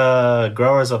of the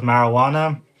growers of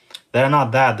marijuana, they're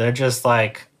not that. They're just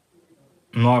like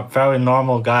very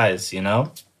normal guys, you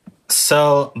know?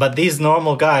 So, but these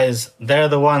normal guys, they're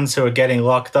the ones who are getting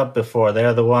locked up before.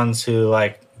 They're the ones who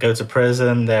like go to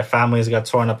prison, their families got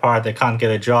torn apart, they can't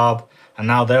get a job, and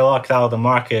now they're locked out of the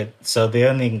market. So the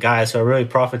only guys who are really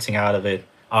profiting out of it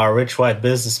are rich white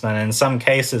businessmen, and in some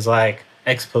cases like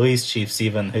ex-police chiefs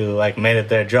even, who like made it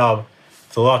their job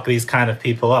to lock these kind of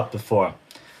people up before.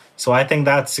 So I think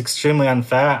that's extremely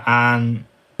unfair, and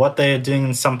what they are doing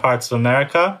in some parts of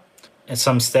America, in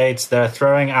some states, they're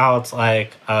throwing out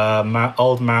like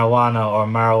old marijuana or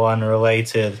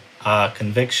marijuana-related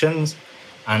convictions,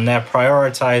 and they're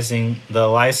prioritizing the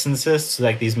licenses to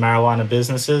like these marijuana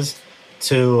businesses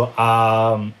to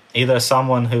either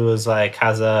someone who is like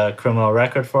has a criminal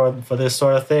record for this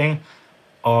sort of thing,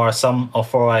 or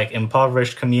for like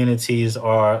impoverished communities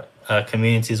or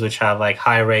communities which have like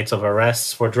high rates of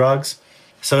arrests for drugs.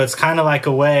 So it's kind of like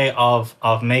a way of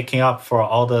making up for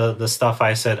all the stuff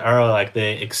I said earlier, like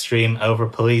the extreme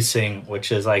over-policing,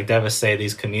 which is like devastate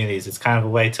these communities. It's kind of a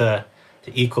way to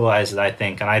equalize it, I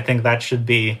think. And I think that should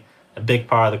be a big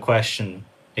part of the question.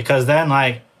 Because then,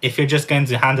 like, if you're just going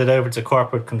to hand it over to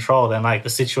corporate control, then like the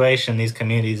situation in these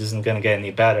communities isn't going to get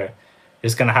any better.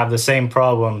 It's going to have the same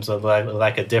problems of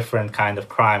like a different kind of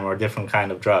crime or a different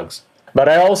kind of drugs. But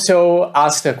I also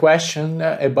asked a question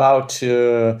about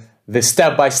the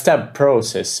step-by-step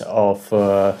process of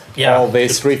all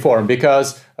this reform,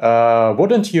 because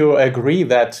wouldn't you agree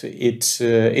that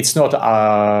it's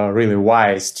not really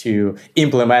wise to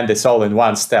implement this all in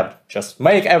one step? Just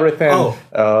make everything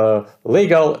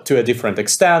legal to a different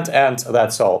extent, and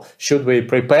that's all. Should we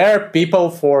prepare people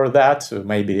for that?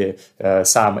 Maybe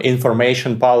some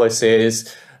information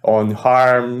policies on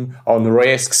harm, on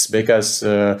risks, because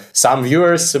some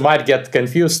viewers might get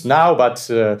confused now, but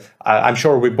I'm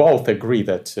sure we both agree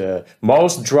that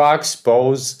most drugs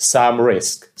pose some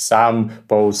risk. Some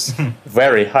pose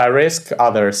very high risk,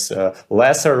 others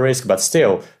lesser risk, but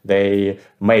still they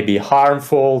may be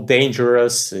harmful,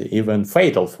 dangerous, even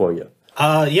fatal for you.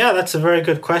 Yeah, that's a very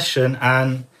good question.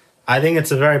 And I think it's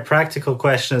a very practical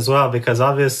question as well, because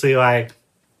obviously, like,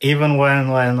 even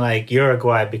when like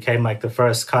Uruguay became like the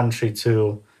first country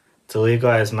to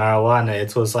legalize marijuana,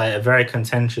 it was like a very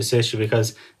contentious issue,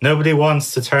 because nobody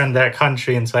wants to turn their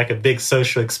country into like a big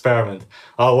social experiment.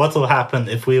 Oh, what will happen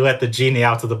if we let the genie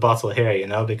out of the bottle here, you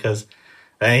know, because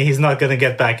then he's not going to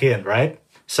get back in, right?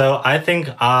 So I think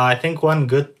one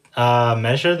good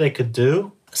measure they could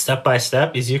do step by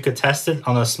step is you could test it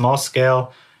on a small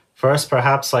scale first,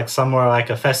 perhaps like somewhere like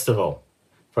a festival.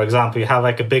 For example, you have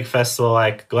like a big festival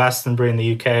like Glastonbury in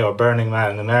the UK or Burning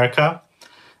Man in America,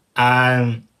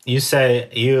 and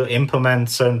you implement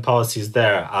certain policies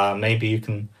there. Maybe you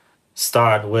can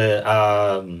start with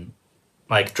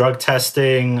like drug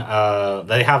testing.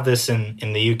 They have this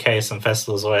in the UK, some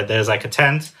festivals where there's like a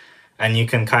tent and you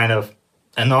can kind of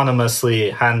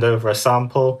anonymously hand over a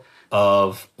sample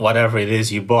of whatever it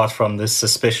is you bought from this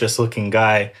suspicious looking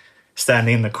guy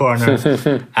standing in the corner.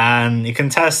 And you can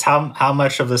test how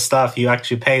much of the stuff you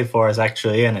actually paid for is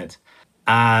actually in it.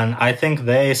 And I think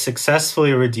they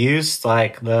successfully reduced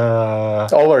like the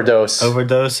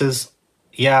overdoses.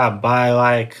 Yeah, by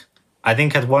like, I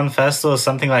think at one festival,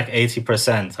 something like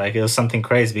 80%. Like it was something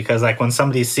crazy because like when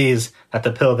somebody sees that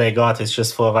the pill they got is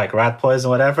just full of like rat poison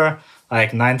or whatever,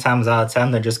 like 9 times out of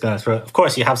 10, they're just going to throw it. Of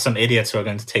course, you have some idiots who are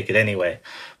going to take it anyway,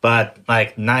 but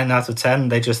like 9 out of 10,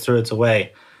 they just threw it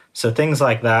away. So things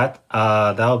like that,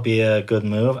 that would be a good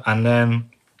move. And then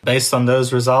based on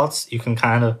those results, you can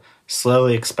kind of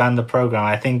slowly expand the program.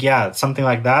 I think, yeah, something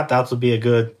like that, that would be a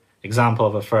good example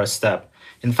of a first step.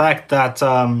 In fact, that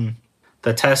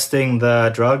the testing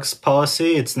the drugs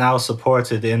policy, it's now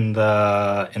supported in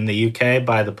the UK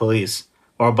by the police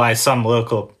or by some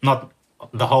local, not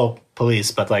the whole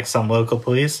police, but like some local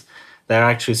police. They're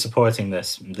actually supporting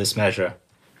this measure.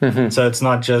 So it's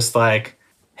not just like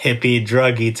hippie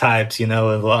druggy types, you know,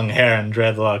 with long hair and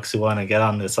dreadlocks who want to get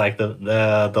on this. Like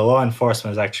the law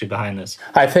enforcement is actually behind this.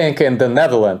 I think in the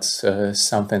Netherlands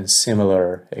something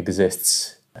similar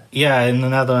exists. Yeah, in the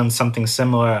Netherlands something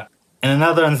similar. In the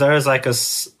Netherlands there is like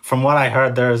from what I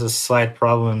heard, there is a slight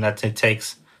problem that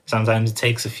sometimes it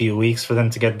takes a few weeks for them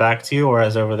to get back to you,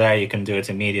 whereas over there you can do it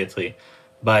immediately.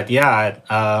 But yeah,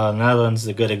 Netherlands is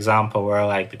a good example where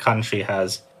like the country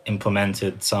has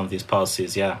implemented some of these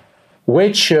policies, yeah.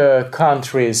 Which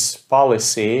country's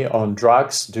policy on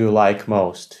drugs do you like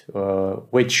most?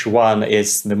 Which one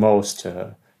is the most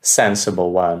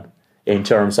sensible one in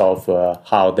terms of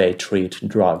how they treat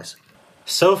drugs?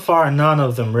 So far, none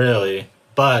of them really,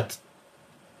 but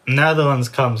Netherlands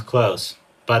comes close.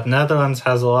 But Netherlands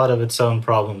has a lot of its own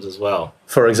problems as well.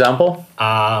 For example?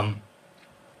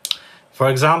 For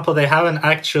example, they haven't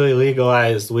actually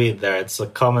legalized weed there. It's a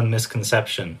common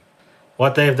misconception.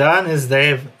 What they've done is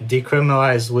they've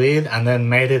decriminalized weed and then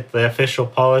made it the official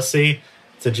policy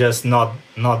to just not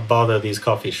bother these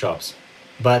coffee shops.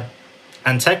 But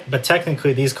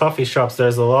technically, these coffee shops,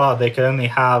 there's a law. They can only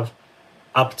have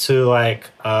up to like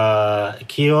a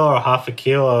kilo or half a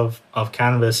kilo of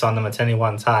cannabis on them at any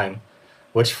one time,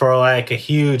 which for like a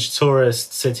huge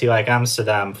tourist city like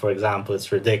Amsterdam, for example,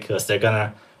 it's ridiculous. They're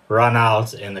gonna run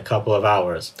out in a couple of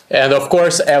hours. And of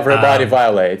course, everybody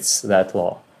violates that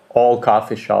law. All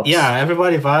coffee shops. Yeah,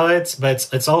 everybody violates, but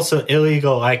it's also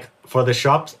illegal. Like for the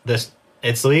shops,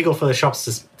 it's illegal for the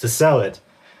shops to sell it,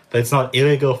 but it's not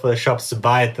illegal for the shops to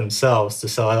buy it themselves to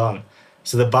sell it on.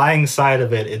 So the buying side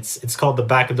of it, it's called the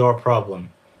backdoor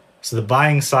problem. So the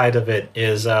buying side of it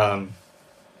is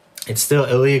it's still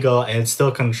illegal and it's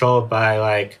still controlled by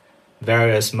like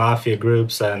various mafia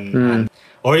groups and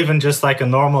or even just like a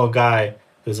normal guy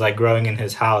who's like growing in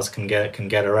his house can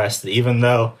get arrested, even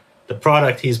though the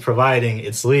product he's providing,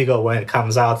 it's legal when it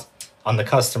comes out on the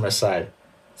customer side.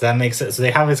 Does that make sense? So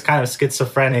they have this kind of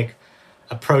schizophrenic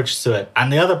approach to it.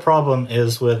 And the other problem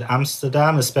is with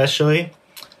Amsterdam, especially,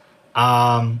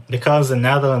 because the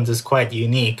Netherlands is quite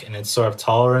unique in its sort of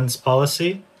tolerance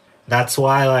policy. That's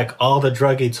why like all the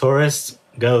druggy tourists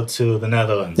go to the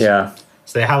Netherlands. Yeah.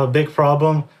 So they have a big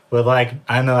problem with like,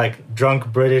 I don't know, like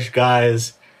drunk British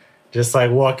guys just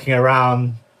like walking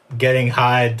around, getting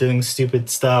high, doing stupid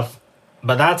stuff.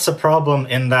 But that's a problem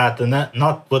in that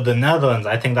not with the Netherlands.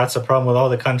 I think that's a problem with all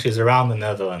the countries around the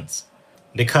Netherlands,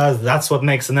 because that's what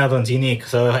makes the Netherlands unique.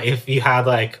 So if you had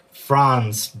like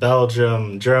France,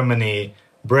 Belgium, Germany,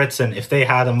 Britain, if they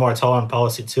had a more tolerant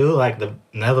policy too, like the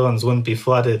Netherlands wouldn't be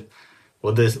flooded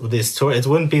with this tour. It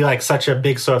wouldn't be like such a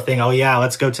big sort of thing. Oh yeah,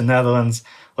 let's go to Netherlands.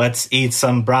 Let's eat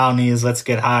some brownies. Let's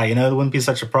get high. You know, it wouldn't be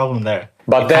such a problem there.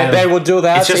 But they would do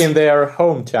that in their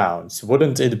hometowns.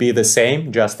 Wouldn't it be the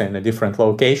same, just in a different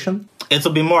location?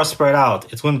 It'll be more spread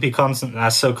out. It wouldn't be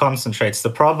so concentrated. The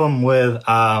problem with,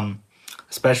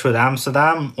 especially with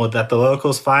Amsterdam, that the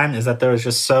locals find is that there is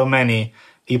just so many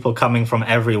people coming from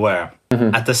everywhere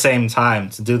at the same time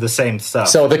to do the same stuff.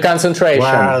 So the concentration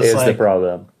is the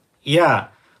problem. Yeah.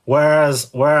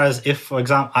 Whereas if, for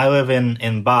example, I live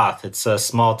in Bath, it's a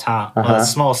small town, a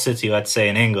small city, let's say,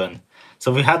 in England. So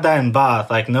if we had that in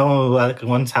Bath, like no one would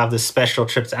want to have this special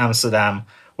trip to Amsterdam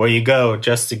where you go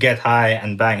just to get high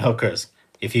and bang hookers.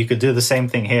 if you could do the same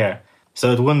thing here.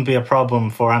 So it wouldn't be a problem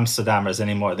for Amsterdammers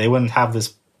anymore. They wouldn't have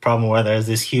this problem where there's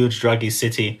this huge druggy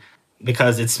city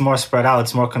because it's more spread out,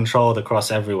 it's more controlled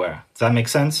across everywhere. Does that make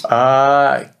sense?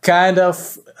 Kind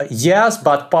of, yes,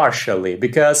 but partially,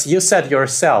 because you said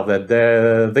yourself that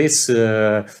these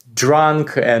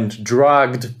drunk and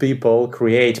drugged people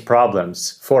create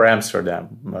problems for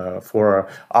Amsterdam, for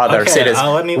other cities.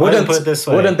 Let me put it this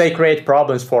way. Wouldn't they create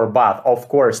problems for Bath? Of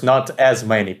course, not as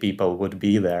many people would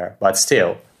be there, but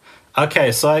still.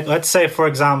 Okay, so let's say, for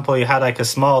example, you had like a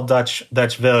small Dutch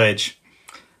village,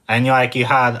 and you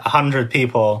had 100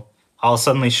 people all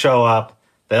suddenly show up.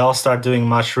 They all start doing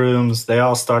mushrooms. They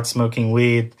all start smoking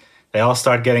weed. They all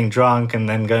start getting drunk and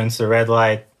then going to the red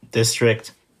light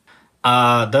district.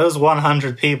 Those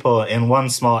 100 people in one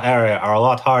small area are a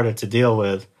lot harder to deal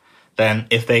with than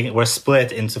if they were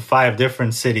split into 5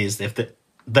 different cities, their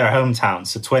hometowns,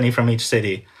 so 20 from each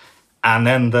city. And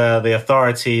then the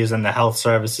authorities and the health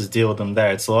services deal with them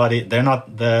there. It's a lot. They're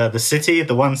not the city.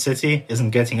 The one city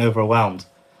isn't getting overwhelmed.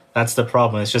 That's the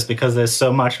problem. It's just because there's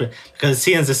so much, because it's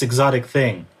seen as this exotic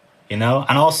thing, you know.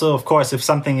 And also, of course, if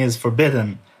something is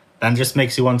forbidden, then it just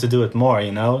makes you want to do it more,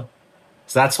 you know.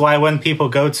 So that's why when people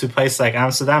go to a place like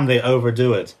Amsterdam, they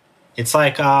overdo it. It's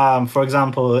like, for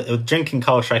example, with drinking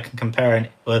culture, I can compare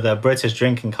it with a British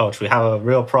drinking culture. We have a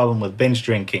real problem with binge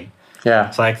drinking. Yeah.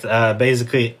 It's like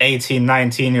basically 18,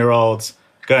 19-year-olds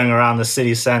going around the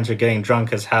city center, getting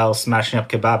drunk as hell, smashing up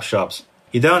kebab shops.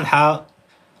 You don't have...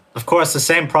 Of course, the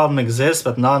same problem exists,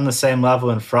 but not on the same level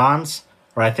in France,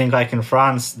 where I think like in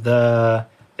France, they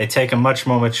take a much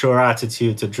more mature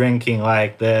attitude to drinking.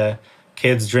 Like the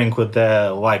kids drink with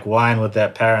wine with their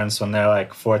parents when they're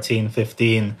like 14,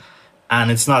 15. And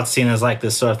it's not seen as like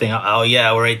this sort of thing, oh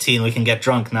yeah, we're 18, we can get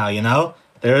drunk now, you know?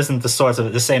 There isn't the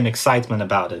same excitement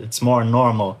about it. It's more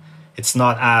normal. It's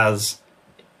not as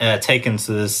taken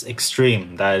to this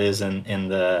extreme that it is in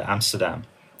the Amsterdam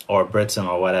or Britain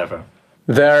or whatever.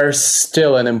 There's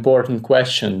still an important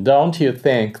question. Don't you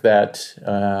think that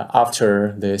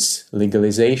after this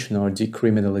legalization or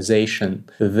decriminalization,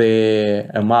 the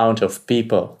amount of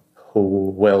people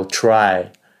who will try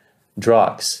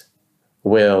drugs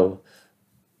will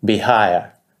be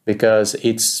higher because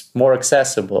it's more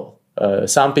accessible?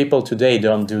 Some people today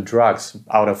don't do drugs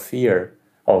out of fear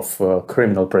of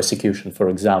criminal prosecution, for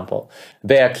example.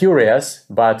 They are curious,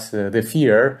 but the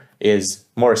fear is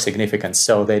more significant,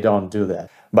 so they don't do that.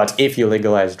 But if you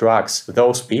legalize drugs,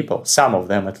 those people, some of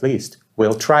them at least,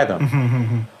 will try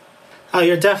them. Oh,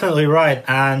 you're definitely right.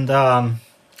 And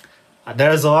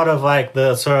there's a lot of like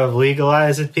the sort of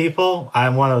legalize it people.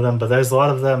 I'm one of them, but there's a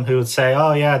lot of them who would say,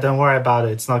 oh yeah, don't worry about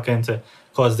it. It's not going to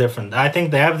cause different. I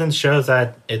think the evidence shows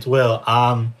that it will.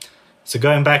 So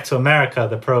going back to America,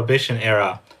 the Prohibition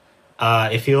era,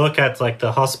 if you look at like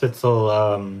the hospital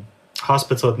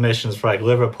admissions for like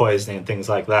liver poisoning and things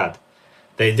like that,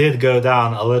 they did go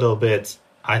down a little bit.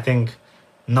 I think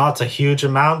not a huge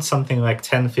amount, something like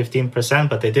 10-15%,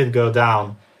 but they did go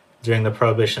down during the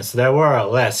Prohibition. So there were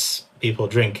less people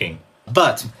drinking.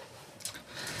 But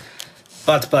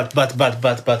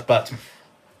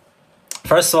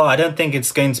first of all, I don't think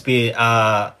it's going to be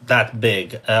that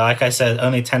big. Like I said,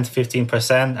 only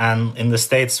 10-15%. And in the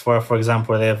States, for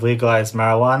example, where they have legalized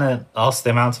marijuana, also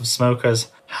the amount of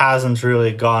smokers hasn't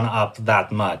really gone up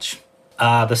that much.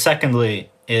 The secondly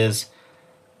is,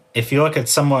 if you look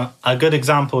at a good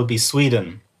example would be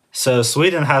Sweden. So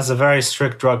Sweden has a very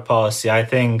strict drug policy. I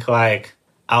think like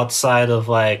outside of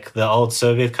like the old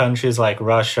Soviet countries like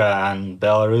Russia and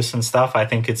Belarus and stuff, I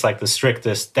think it's like the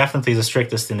strictest, definitely the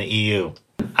strictest in the EU.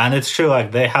 And it's true,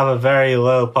 like they have a very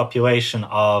low population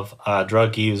of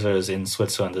drug users in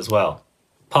Switzerland as well.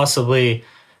 Possibly,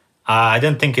 I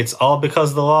don't think it's all because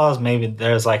of the laws. Maybe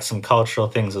there's like some cultural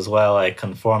things as well, like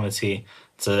conformity.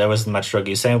 So there wasn't much drug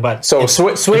using, but so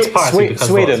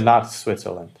Sweden, not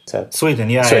Switzerland. Sweden.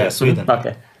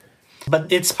 Okay,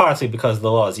 but it's partly because of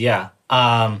the laws, yeah.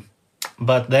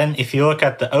 But then if you look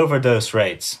at the overdose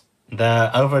rates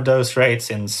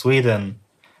in Sweden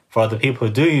for the people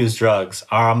who do use drugs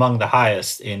are among the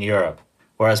highest in Europe.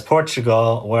 Whereas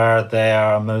Portugal, where they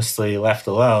are mostly left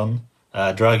alone,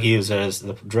 drug users,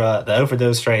 the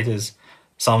overdose rate is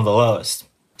some of the lowest.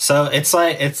 So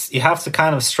you have to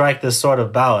kind of strike this sort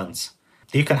of balance.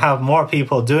 You can have more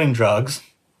people doing drugs,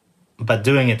 but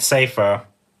doing it safer,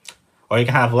 or you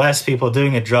can have less people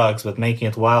doing drugs, but making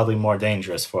it wildly more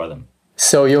dangerous for them.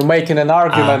 So you're making an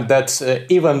argument that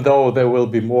even though there will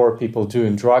be more people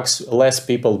doing drugs, less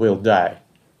people will die,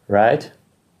 right?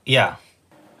 Yeah.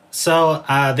 So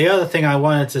the other thing I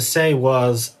wanted to say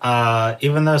was,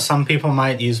 even though some people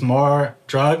might use more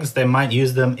drugs, they might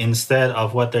use them instead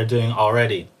of what they're doing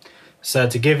already. So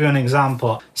to give you an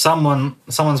example,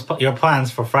 your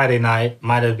plans for Friday night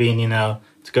might have been,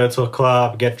 to go to a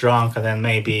club, get drunk, and then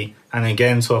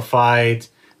get into a fight,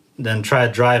 then try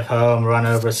to drive home, run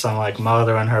over some like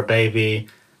mother and her baby,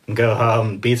 and go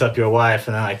home, beat up your wife,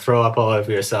 and then like throw up all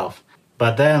over yourself.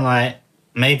 But then like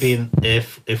maybe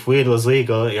if weed was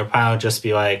legal, your plan would just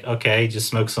be like, okay, just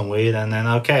smoke some weed, and then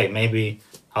okay, maybe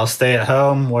I'll stay at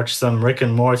home, watch some Rick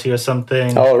and Morty or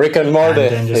something. Oh, Rick and Morty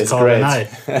is great.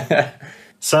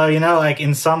 So, like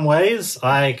in some ways,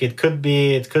 like it could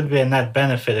be a net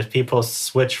benefit if people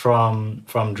switch from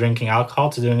drinking alcohol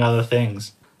to doing other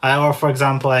things. Or for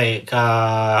example, like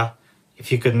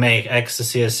if you could make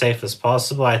ecstasy as safe as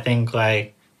possible, I think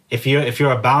like if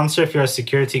you're a bouncer, if you're a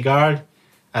security guard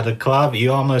at a club,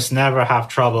 you almost never have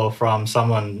trouble from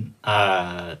someone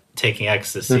taking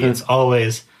ecstasy. Mm-hmm. It's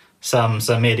always some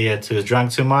idiot who's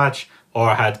drunk too much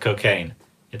or had cocaine.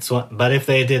 But if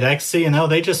they did ecstasy,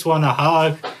 they just want a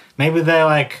hug. Maybe they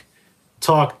like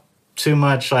talk too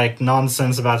much like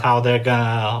nonsense about how they're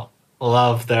gonna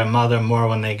love their mother more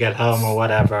when they get home or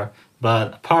whatever.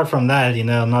 But apart from that,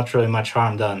 not really much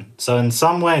harm done. So in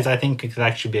some ways, I think it could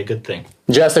actually be a good thing.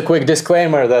 Just a quick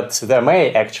disclaimer that there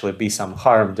may actually be some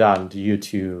harm done due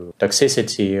to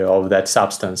toxicity of that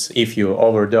substance if you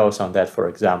overdose on that, for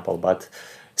example. But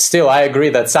still, I agree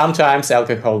that sometimes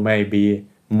alcohol may be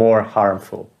more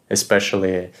harmful,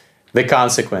 especially the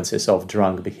consequences of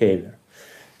drunk behavior.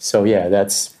 So yeah,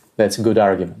 that's a good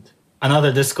argument.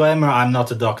 Another disclaimer, I'm not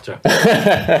a doctor.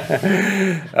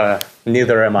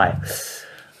 Neither am I.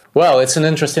 Well, it's an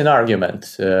interesting argument.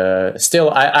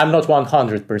 Still, I'm not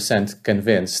 100%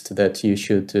 convinced that you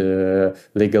should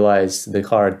legalize the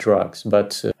hard drugs.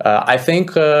 But I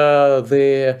think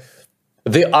the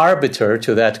arbiter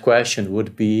to that question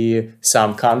would be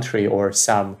some country or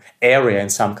some area in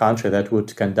some country that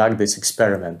would conduct this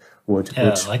experiment.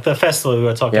 Like the festival we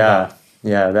were talking about.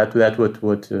 Yeah, that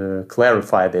would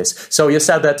clarify this. So you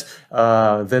said that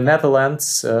the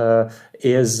Netherlands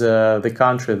is the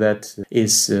country that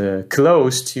is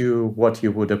close to what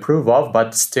you would approve of,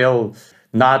 but still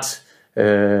not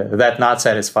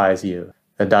satisfies you.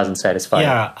 That doesn't satisfy you.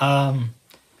 Yeah,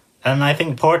 and I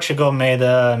think Portugal made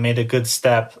a good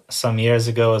step some years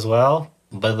ago as well,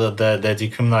 but the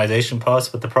decriminalization policy.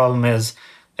 But the problem is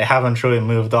they haven't really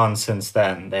moved on since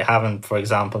then. For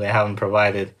example, they haven't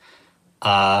provided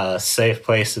safe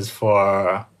places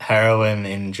for heroin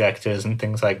injectors and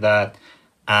things like that,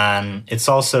 and it's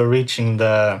also reaching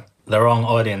the wrong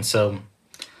audience. So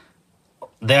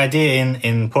the idea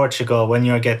in Portugal, when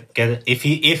you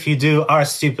if you are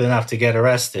stupid enough to get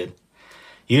arrested,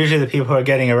 usually the people who are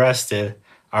getting arrested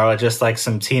are just like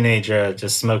some teenager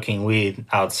just smoking weed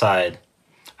outside,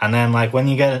 and then like when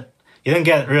you don't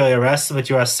get really arrested,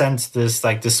 but you are sent to this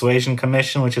like dissuasion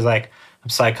commission, which is like a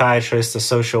psychiatrist, a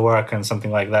social worker, and something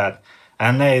like that.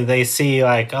 And they see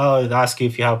like, oh, they ask you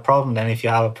if you have a problem. Then if you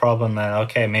have a problem, then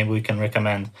okay, maybe we can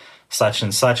recommend such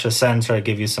and such a center,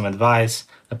 give you some advice.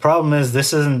 The problem is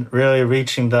this isn't really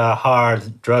reaching the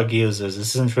hard drug users.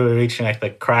 This isn't really reaching like the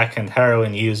crack and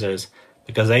heroin users,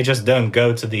 because they just don't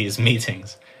go to these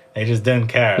meetings. They just don't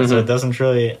care. Mm-hmm. So it doesn't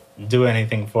really do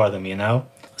anything for them,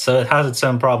 So it has its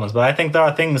own problems. But I think there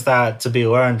are things that to be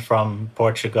learned from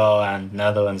Portugal and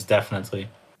Netherlands, definitely.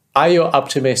 Are you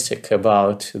optimistic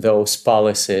about those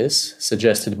policies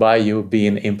suggested by you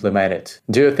being implemented?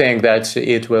 Do you think that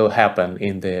it will happen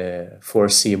in the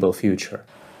foreseeable future?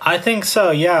 I think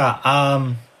so, yeah.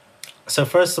 So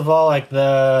first of all, like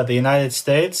the United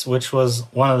States, which was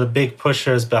one of the big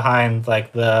pushers behind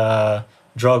like the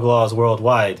drug laws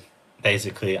worldwide,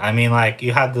 basically. I mean, like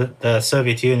you had the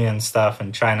Soviet Union stuff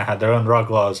and China had their own drug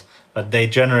laws, but they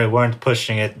generally weren't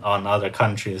pushing it on other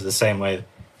countries the same way the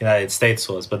United States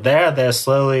was. But they're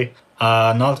slowly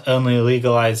not only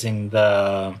legalizing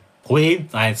the weed,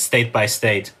 state by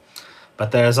state,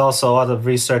 but there's also a lot of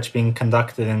research being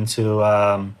conducted into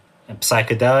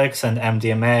psychedelics and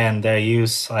MDMA and their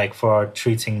use like for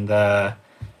treating the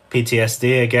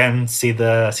PTSD. Again, see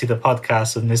the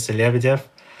podcast with Mr. Lebedev.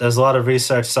 There's a lot of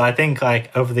research. So I think like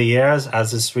over the years,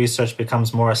 as this research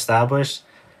becomes more established,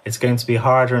 it's going to be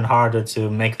harder and harder to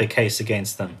make the case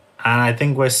against them. And I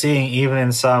think we're seeing even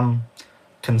in some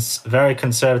very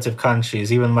conservative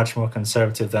countries, even much more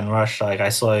conservative than Russia, like I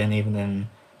saw even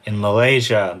in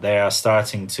Malaysia, they are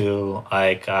starting to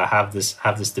like have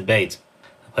this debate.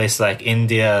 Places like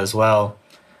India as well.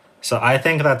 So I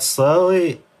think that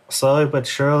slowly but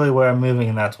surely we're moving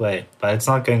in that way. But it's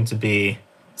not going to be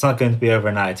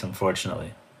overnight,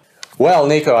 unfortunately. Well,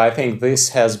 Nico, I think this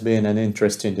has been an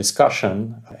interesting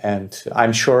discussion, and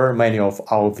I'm sure many of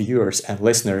our viewers and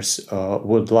listeners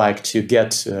would like to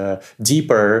get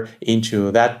deeper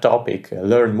into that topic,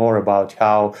 learn more about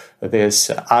how this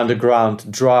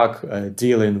underground drug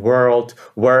dealing world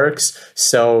works.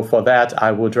 So for that,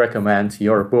 I would recommend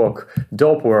your book,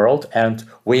 Dope World, and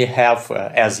we have,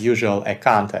 as usual, a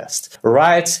contest.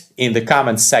 Write in the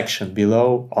comments section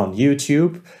below on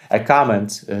YouTube a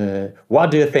comment.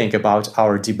 What do you think about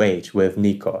our debate with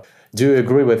Nico? Do you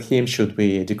agree with him? Should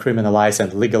we decriminalize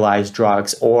and legalize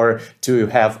drugs, or do you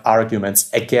have arguments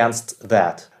against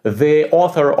that? The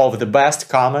author of the best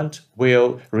comment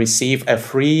will receive a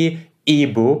free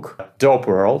ebook, Dope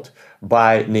World,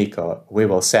 by Nico. We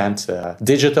will send a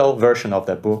digital version of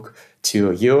the book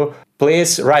to you.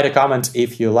 Please write a comment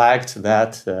if you liked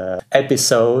that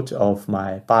episode of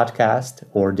my podcast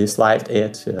or disliked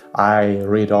it. I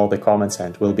read all the comments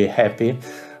and will be happy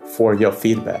for your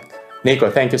feedback. Nico,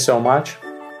 thank you so much.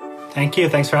 Thank you.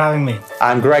 Thanks for having me.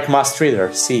 I'm Greg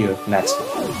Mastreader. See you next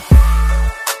time.